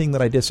said anything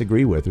that I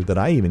disagree with or that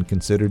I even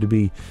consider to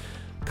be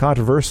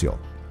controversial.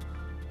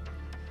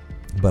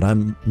 But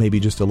I'm maybe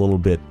just a little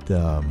bit...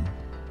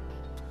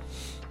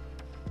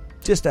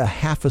 just a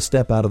half a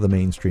step out of the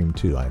mainstream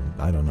too.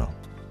 I don't know.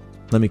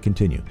 Let me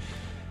continue.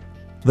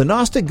 The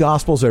Gnostic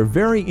Gospels are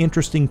very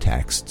interesting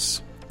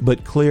texts,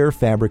 but clear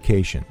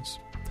fabrications.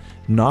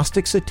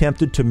 Gnostics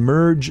attempted to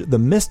merge the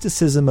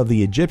mysticism of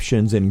the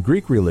Egyptians and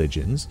Greek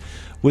religions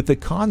with the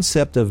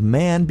concept of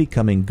man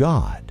becoming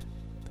God,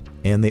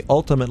 and they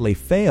ultimately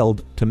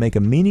failed to make a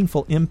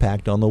meaningful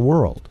impact on the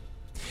world.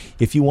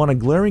 If you want a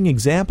glaring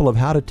example of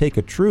how to take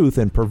a truth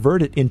and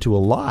pervert it into a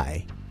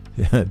lie,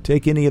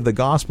 take any of the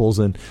Gospels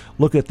and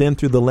look at them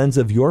through the lens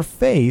of your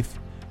faith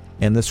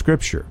and the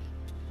Scripture.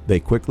 They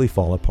quickly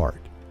fall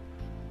apart.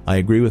 I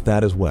agree with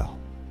that as well.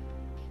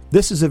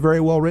 This is a very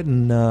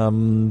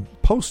well-written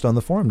post on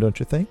the forum, don't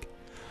you think?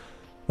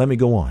 Let me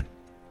go on.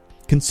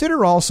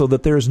 Consider also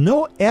that there is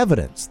no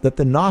evidence that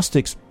the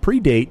Gnostics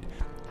predate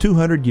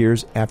 200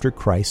 years after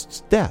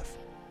Christ's death.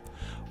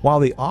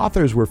 While the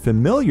authors were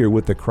familiar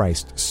with the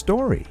Christ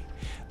story,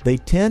 they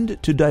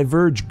tend to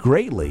diverge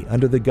greatly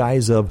under the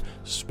guise of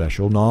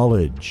special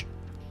knowledge,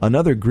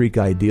 another Greek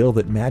ideal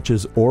that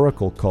matches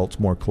oracle cults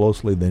more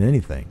closely than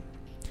anything.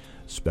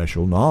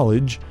 Special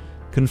knowledge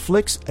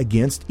conflicts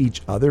against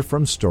each other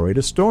from story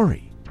to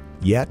story.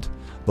 Yet,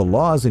 the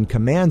laws and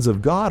commands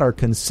of God are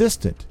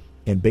consistent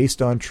and based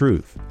on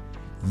truth.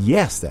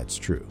 Yes, that's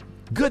true.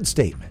 Good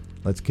statement.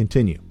 Let's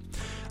continue.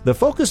 The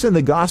focus in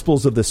the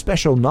Gospels of the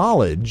special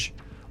knowledge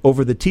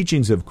over the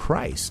teachings of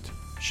Christ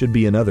should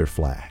be another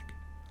flag.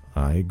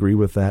 I agree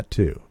with that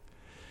too.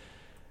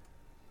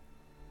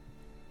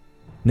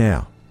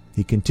 Now,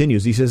 he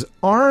continues. He says,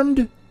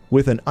 armed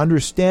with an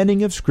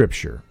understanding of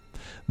Scripture,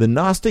 the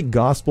Gnostic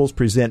Gospels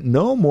present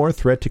no more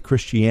threat to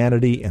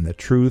Christianity and the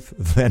truth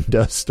than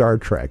does Star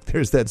Trek.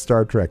 There's that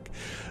Star Trek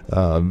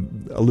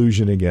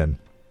allusion again.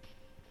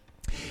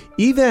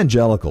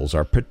 Evangelicals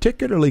are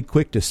particularly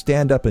quick to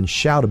stand up and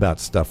shout about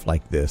stuff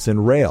like this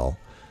and rail,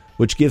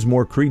 which gives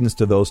more credence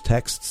to those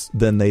texts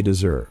than they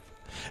deserve.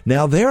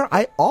 Now there,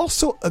 I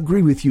also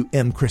agree with you,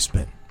 M.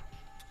 Crispin.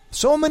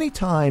 So many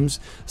times,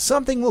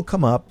 something will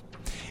come up,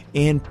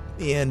 and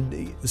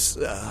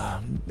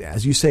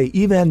as you say,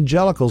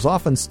 evangelicals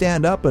often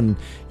stand up and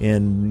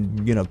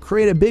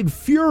create a big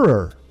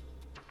furor.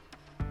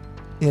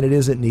 And it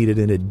isn't needed,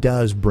 and it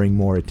does bring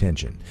more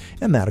attention.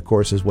 And that, of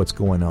course, is what's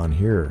going on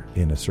here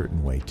in a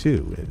certain way,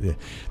 too.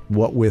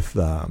 What with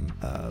the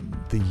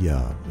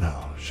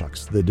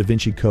Da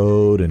Vinci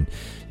Code and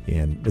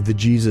the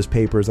Jesus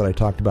papers that I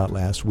talked about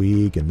last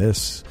week, and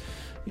this.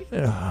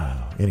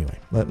 Anyway,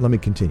 let me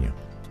continue.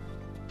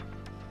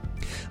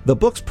 The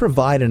books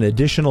provide an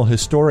additional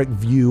historic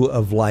view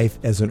of life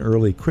as an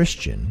early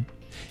Christian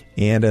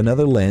and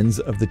another lens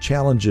of the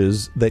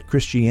challenges that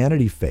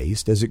Christianity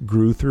faced as it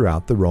grew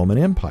throughout the Roman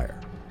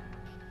Empire,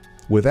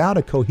 without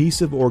a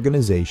cohesive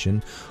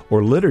organization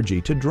or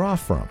liturgy to draw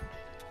from.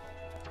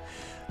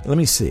 Let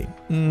me see.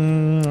 I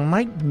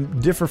might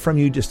differ from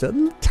you just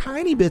a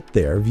tiny bit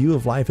there. View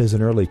of life as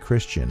an early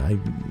Christian.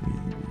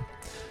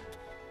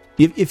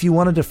 If you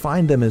want to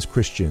define them as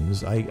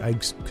Christians, I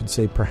could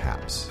say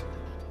perhaps.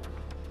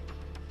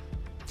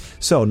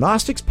 So,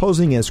 Gnostics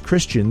posing as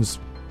Christians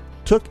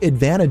took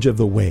advantage of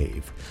the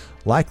wave,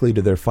 likely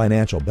to their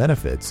financial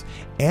benefits,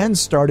 and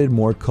started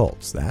more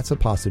cults. That's a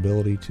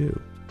possibility too.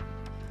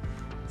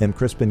 M.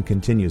 Crispin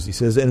continues. He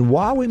says, and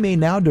while we may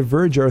now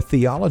diverge our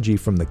theology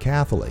from the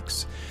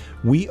Catholics,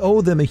 we owe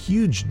them a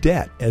huge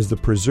debt as the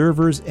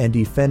preservers and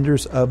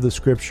defenders of the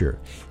Scripture.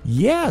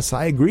 Yes,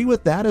 I agree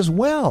with that as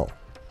well.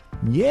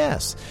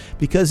 Yes,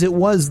 because it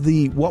was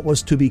what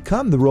was to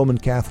become the Roman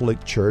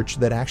Catholic Church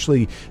that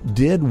actually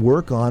did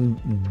work on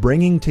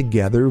bringing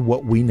together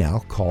what we now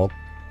call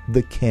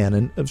the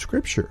canon of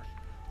Scripture.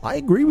 I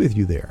agree with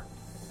you there.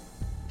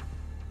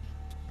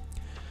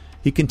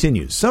 He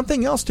continues,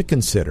 something else to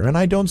consider, and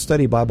I don't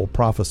study Bible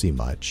prophecy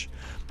much,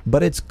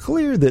 but it's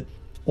clear that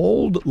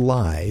old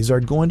lies are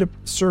going to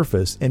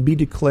surface and be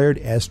declared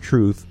as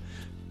truth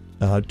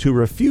to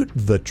refute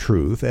the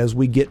truth as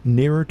we get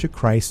nearer to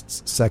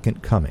Christ's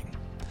second coming.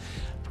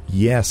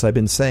 Yes, I've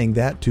been saying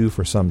that too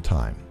for some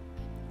time.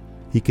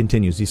 He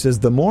continues, he says,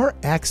 the more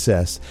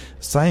access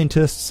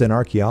scientists and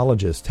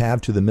archaeologists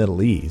have to the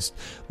Middle East,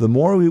 the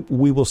more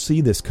we will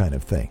see this kind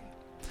of thing.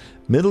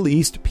 Middle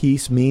East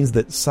peace means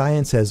that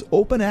science has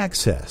open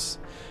access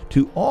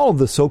to all of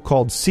the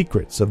so-called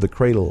secrets of the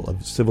cradle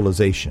of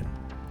civilization,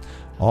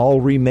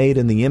 all remade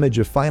in the image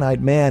of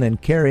finite man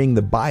and carrying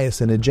the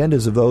bias and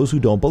agendas of those who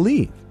don't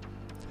believe.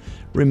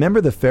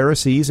 Remember the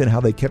Pharisees and how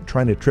they kept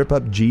trying to trip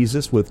up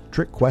Jesus with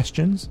trick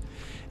questions?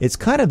 It's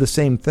kind of the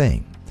same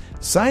thing.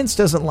 Science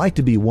doesn't like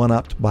to be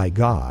one-upped by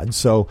God,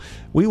 so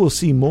we will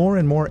see more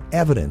and more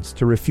evidence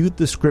to refute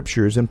the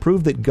Scriptures and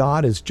prove that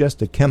God is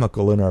just a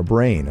chemical in our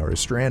brain or a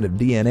strand of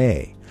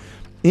DNA.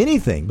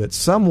 Anything but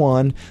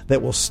someone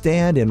that will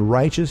stand in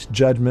righteous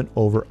judgment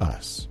over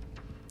us.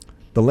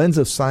 The lens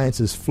of science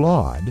is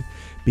flawed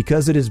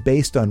because it is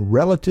based on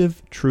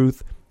relative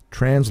truth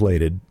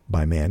translated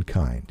by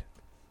mankind.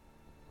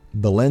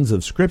 The lens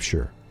of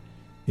Scripture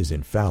is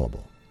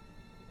infallible.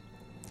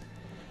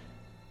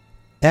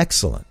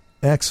 Excellent,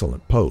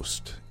 excellent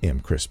post, M.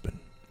 Crispin.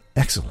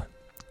 Excellent.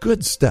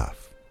 Good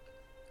stuff.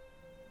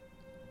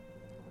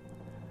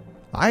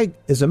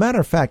 As a matter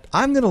of fact,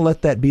 I'm going to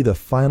let that be the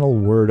final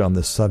word on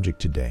this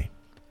subject today.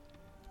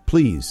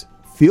 Please,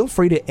 feel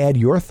free to add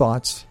your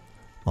thoughts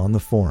on the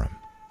forum.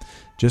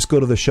 Just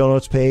go to the show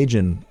notes page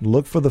and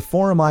look for the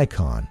forum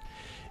icon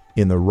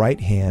in the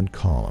right-hand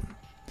column.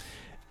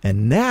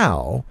 And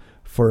now,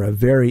 for a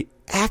very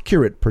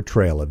accurate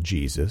portrayal of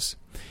Jesus,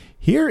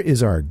 here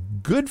is our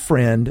good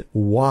friend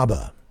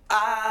Waba.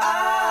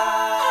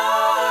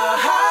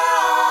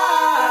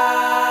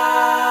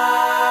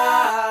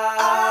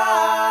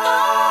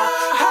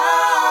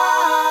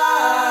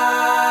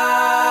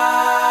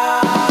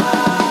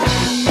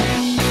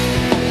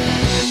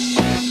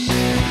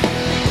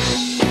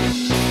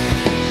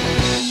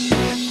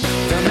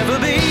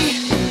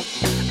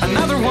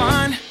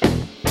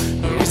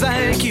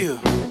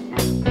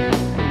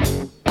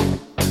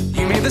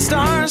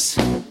 Stars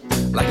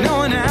like no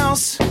one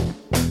else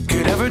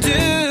could ever do.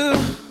 The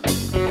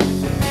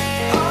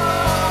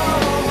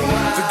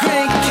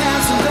great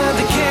counselor,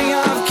 the king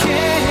of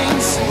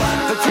kings,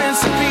 the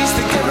prince of peace,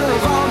 the giver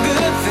of all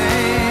good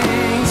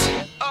things.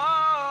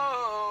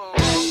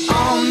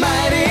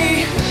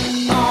 Almighty,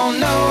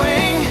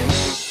 all-knowing,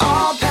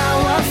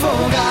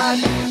 all-powerful God.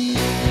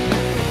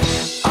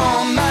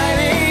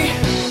 Almighty,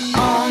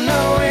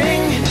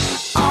 all-knowing,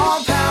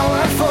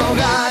 all-powerful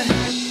God.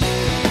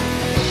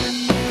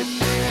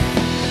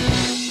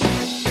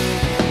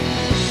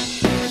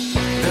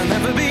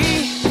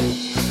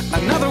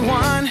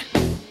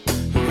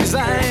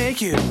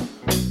 Like you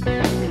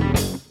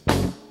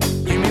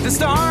made the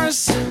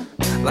stars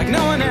like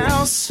no one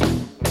else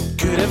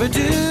could ever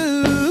do.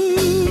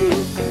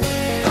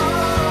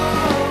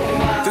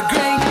 The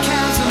great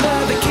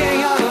counselor, the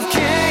king of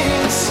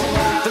kings,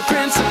 the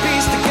prince of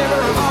peace, the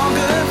giver of all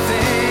good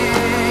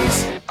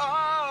things.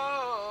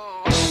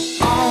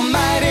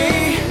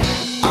 Almighty,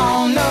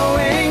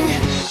 all-knowing,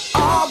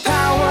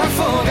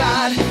 all-powerful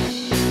God.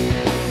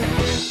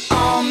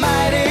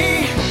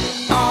 Almighty,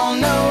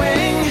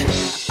 all-knowing,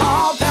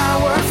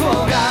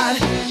 all-powerful God.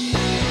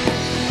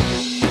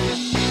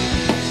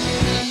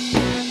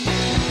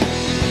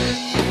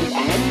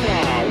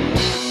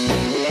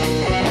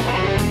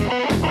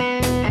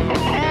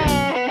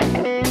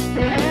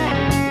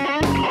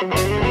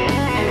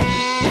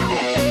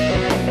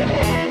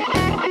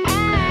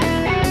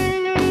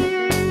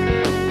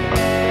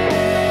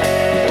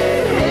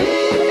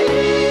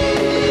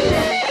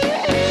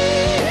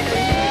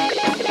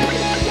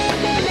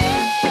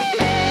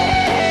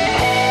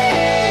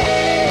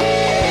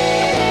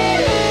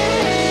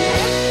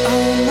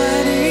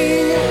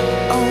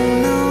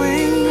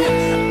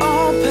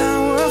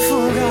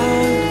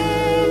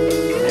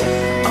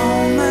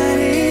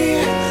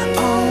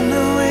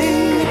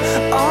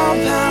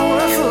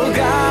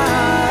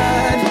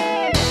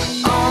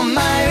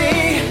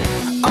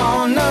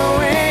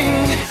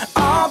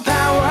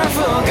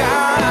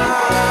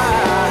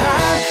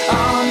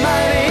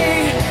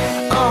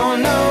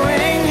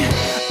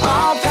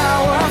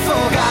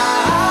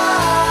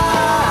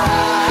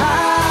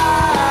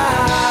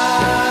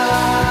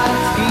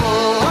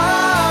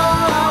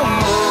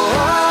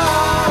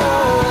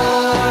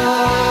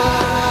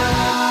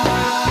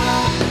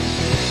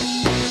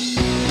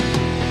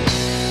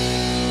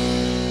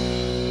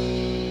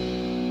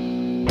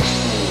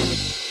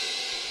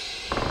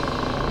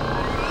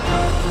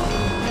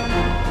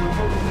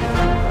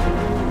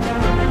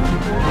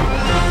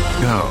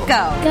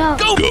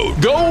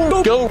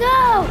 go. Go.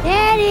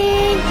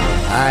 Daddy!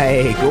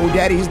 Hi,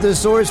 GoDaddy's the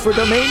source for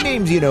domain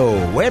names, you know.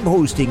 Web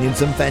hosting and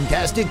some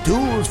fantastic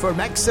tools for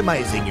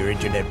maximizing your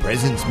internet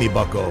presence, me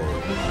bucko.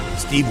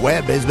 Steve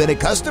Webb has been a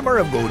customer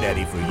of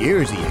GoDaddy for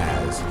years, he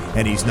has,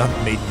 and he's not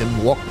made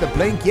them walk the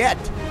plank yet.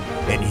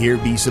 And here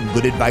be some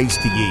good advice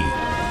to ye.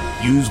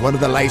 Use one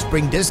of the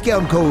Lifespring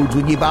discount codes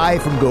when you buy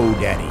from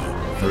GoDaddy.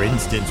 For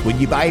instance, when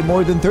you buy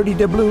more than 30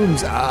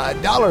 doubloons,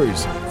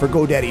 dollars for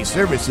GoDaddy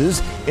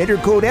services, enter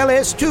code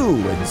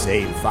LS2 and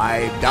save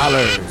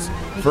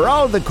 $5. For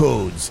all the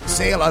codes,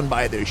 sail on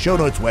by their show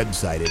notes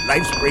website at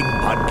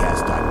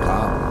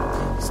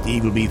lifespringpodcast.com.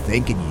 Steve will be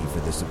thanking you for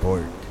the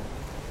support.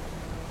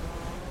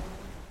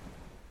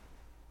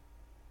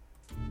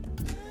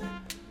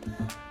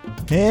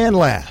 And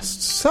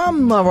last,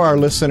 some of our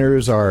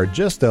listeners are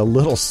just a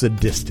little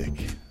sadistic.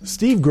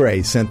 Steve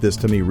Gray sent this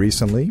to me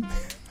recently.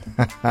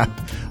 I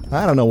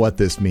don't know what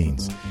this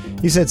means.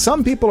 He said,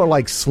 some people are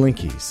like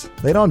slinkies.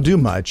 They don't do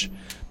much,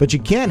 but you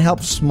can't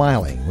help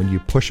smiling when you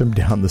push them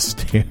down the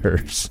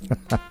stairs.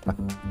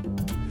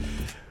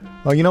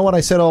 Well, you know what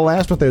I said all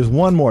last, but there's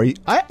one more.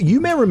 You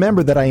may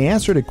remember that I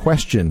answered a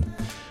question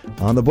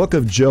on the book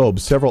of Job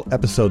several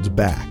episodes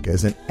back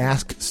as an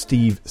Ask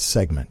Steve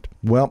segment.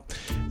 Well,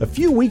 a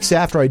few weeks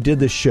after I did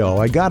the show,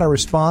 I got a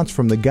response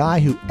from the guy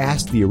who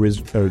asked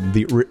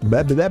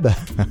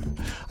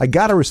I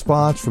got a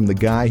response from the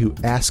guy who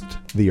asked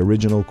the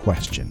original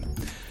question.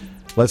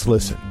 Let's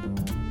listen.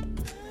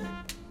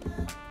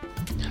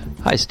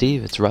 Hi,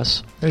 Steve. It's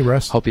Russ. Hey,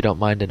 Russ. Hope you don't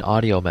mind an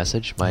audio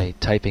message. My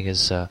typing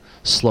is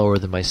slower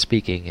than my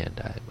speaking, and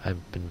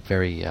I've been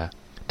very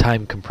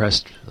time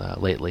compressed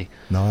lately.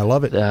 No, I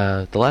love it.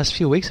 The last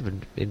few weeks have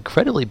been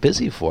incredibly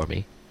busy for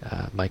me.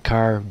 My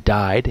car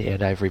died,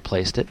 and I've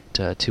replaced it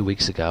 2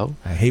 weeks ago.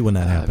 I hate when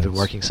that happens. I've been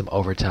working some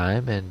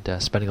overtime and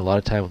spending a lot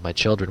of time with my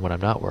children when I'm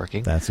not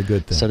working. That's a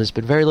good thing. So there's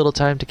been very little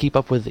time to keep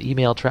up with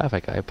email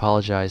traffic. I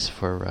apologize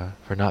for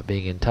not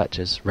being in touch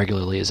as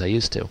regularly as I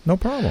used to. No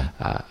problem.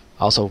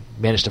 Also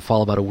managed to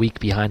fall about a week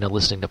behind on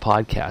listening to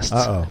podcasts.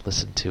 Uh-oh. I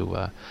listened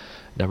to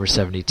number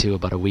 72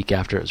 about a week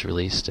after it was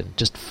released, and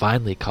just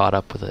finally caught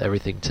up with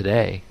everything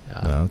today.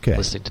 Okay.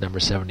 Listening to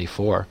number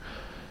 74.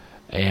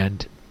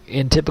 And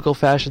in typical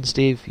fashion,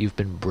 Steve, you've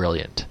been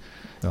brilliant.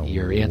 Oh,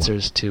 Your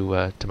answers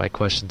to my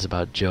questions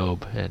about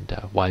Job and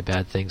why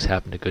bad things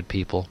happen to good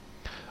people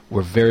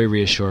were very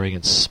reassuring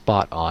and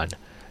spot on.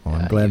 Oh,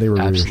 I'm glad they were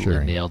absolutely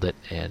reassuring. Nailed it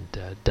and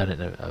done it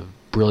in a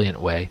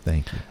brilliant way.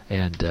 Thank you.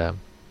 And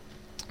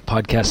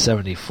podcast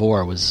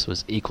 74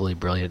 was equally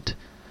brilliant.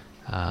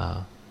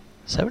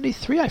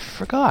 73, I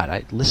forgot.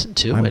 I listened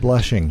to. I'm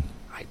blushing.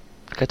 I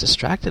got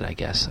distracted, I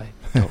guess. I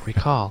don't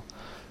recall.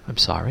 I'm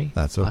sorry.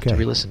 That's I'll okay. have to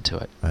re-listen to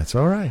it. That's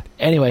all right.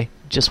 Anyway,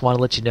 just want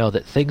to let you know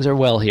that things are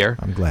well here.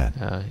 I'm glad.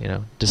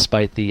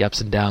 Despite the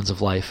ups and downs of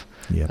life,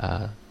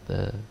 Yep.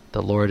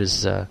 the Lord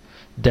is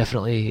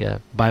definitely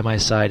by my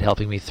side,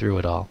 helping me through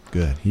it all.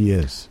 Good. He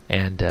is.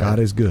 And God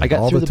is good I got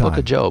all through the the book time.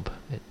 of Job.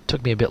 It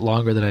took me a bit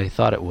longer than I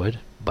thought it would,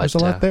 but There's a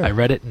lot there. I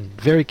read it and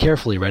very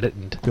carefully read it.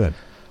 And Good.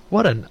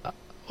 What an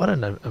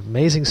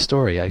amazing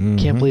story! I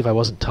can't believe I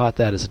wasn't taught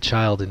that as a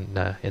child in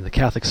the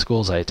Catholic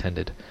schools I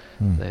attended.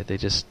 They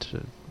just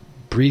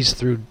breezed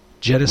through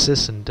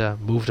Genesis and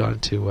moved on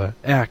to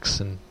Acts,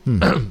 and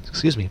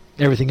excuse me,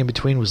 everything in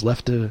between was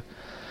left out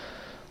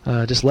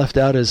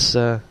as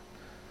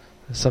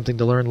something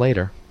to learn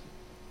later.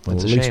 Well,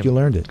 It's at a least shame, you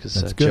learned it. because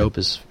That's good. Job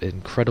is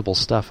incredible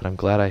stuff, and I'm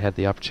glad I had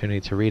the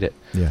opportunity to read it.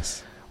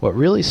 Yes. What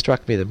really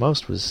struck me the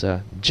most was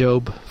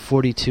Job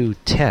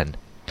 42:10.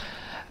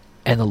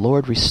 And the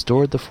Lord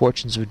restored the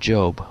fortunes of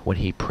Job when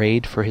he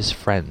prayed for his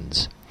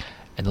friends,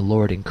 and the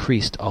Lord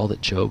increased all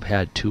that Job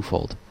had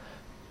twofold.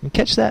 You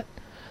catch that?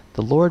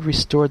 The Lord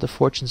restored the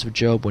fortunes of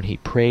Job when he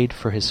prayed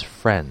for his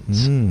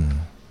friends.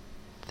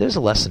 There's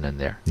a lesson in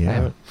there. Yeah. I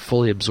haven't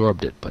fully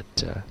absorbed it, but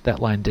that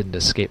line didn't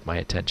escape my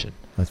attention.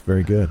 That's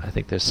very good. I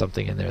think there's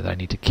something in there that I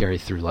need to carry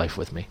through life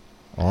with me.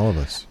 All of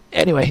us.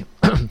 Anyway,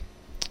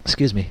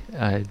 excuse me.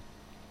 I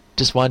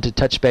just wanted to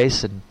touch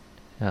base and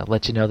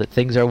let you know that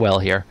things are well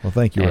here. Well,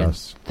 thank you, And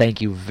Russ.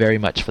 Thank you very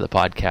much for the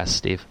podcast,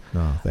 Steve.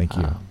 No, thank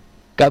you.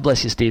 God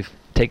bless you, Steve.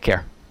 Take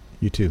care.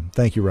 You too.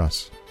 Thank you,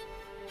 Russ.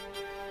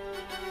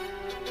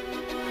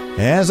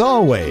 As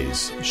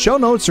always, show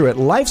notes are at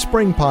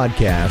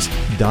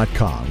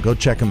lifespringpodcast.com. Go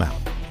check them out.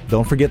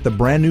 Don't forget the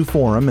brand new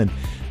forum, and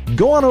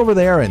go on over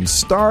there and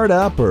start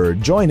up or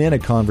join in a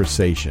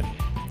conversation.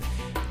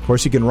 Of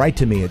course, you can write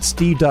to me at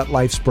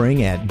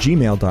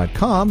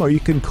steve.lifespring@gmail.com, or you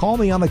can call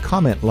me on the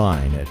comment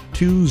line at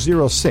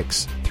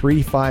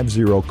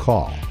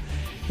 206-350-CALL.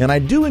 And I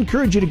do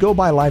encourage you to go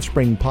by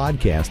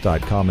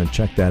lifespringpodcast.com and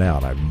check that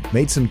out. I've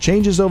made some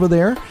changes over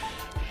there.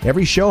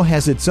 Every show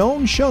has its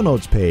own show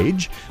notes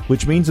page,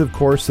 which means, of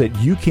course, that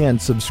you can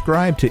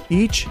subscribe to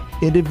each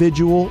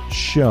individual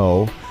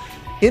show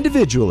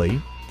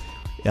individually,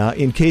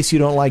 in case you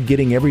don't like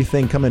getting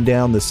everything coming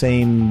down the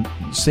same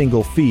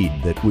single feed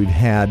that we've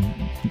had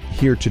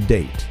here to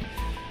date.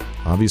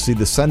 Obviously,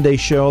 the Sunday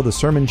show, the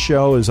sermon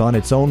show, is on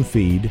its own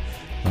feed.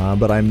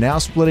 but I'm now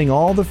splitting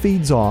all the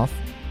feeds off,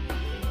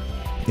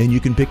 and you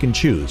can pick and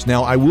choose.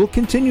 Now, I will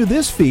continue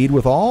this feed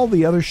with all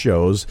the other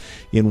shows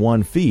in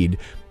one feed,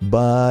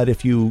 but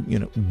if you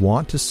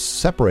want to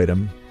separate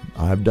them,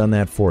 I've done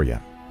that for you.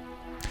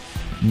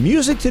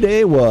 Music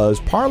today was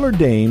Parlor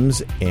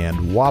Dames and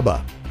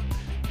Waba.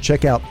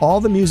 Check out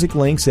all the music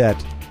links at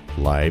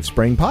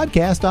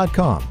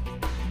lifespringpodcast.com.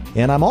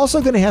 And I'm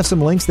also going to have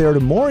some links there to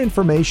more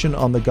information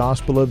on the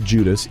Gospel of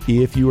Judas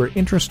if you are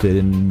interested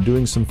in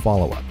doing some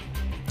follow-up.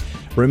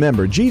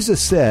 Remember, Jesus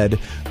said,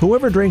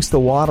 "Whoever drinks the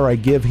water I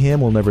give him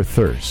will never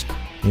thirst.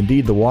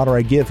 Indeed, the water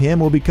I give him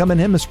will become in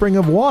him a spring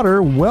of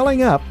water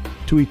welling up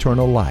to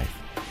eternal life."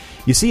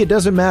 You see, it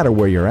doesn't matter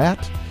where you're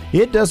at.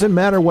 It doesn't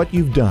matter what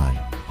you've done.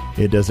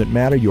 It doesn't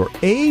matter your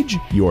age,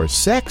 your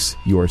sex,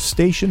 your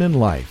station in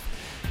life.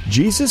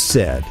 Jesus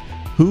said,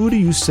 "Who do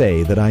you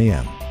say that I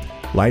am?"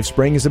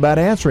 Lifespring is about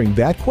answering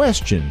that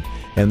question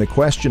and the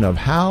question of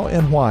how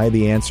and why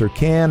the answer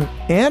can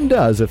and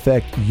does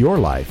affect your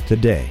life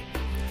today.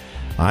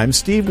 I'm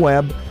Steve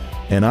Webb,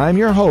 and I'm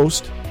your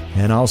host,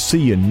 and I'll see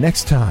you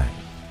next time.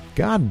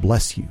 God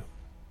bless you.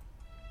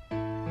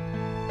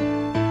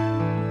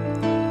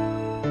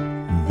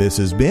 This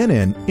has been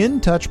an In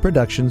Touch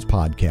Productions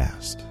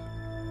podcast.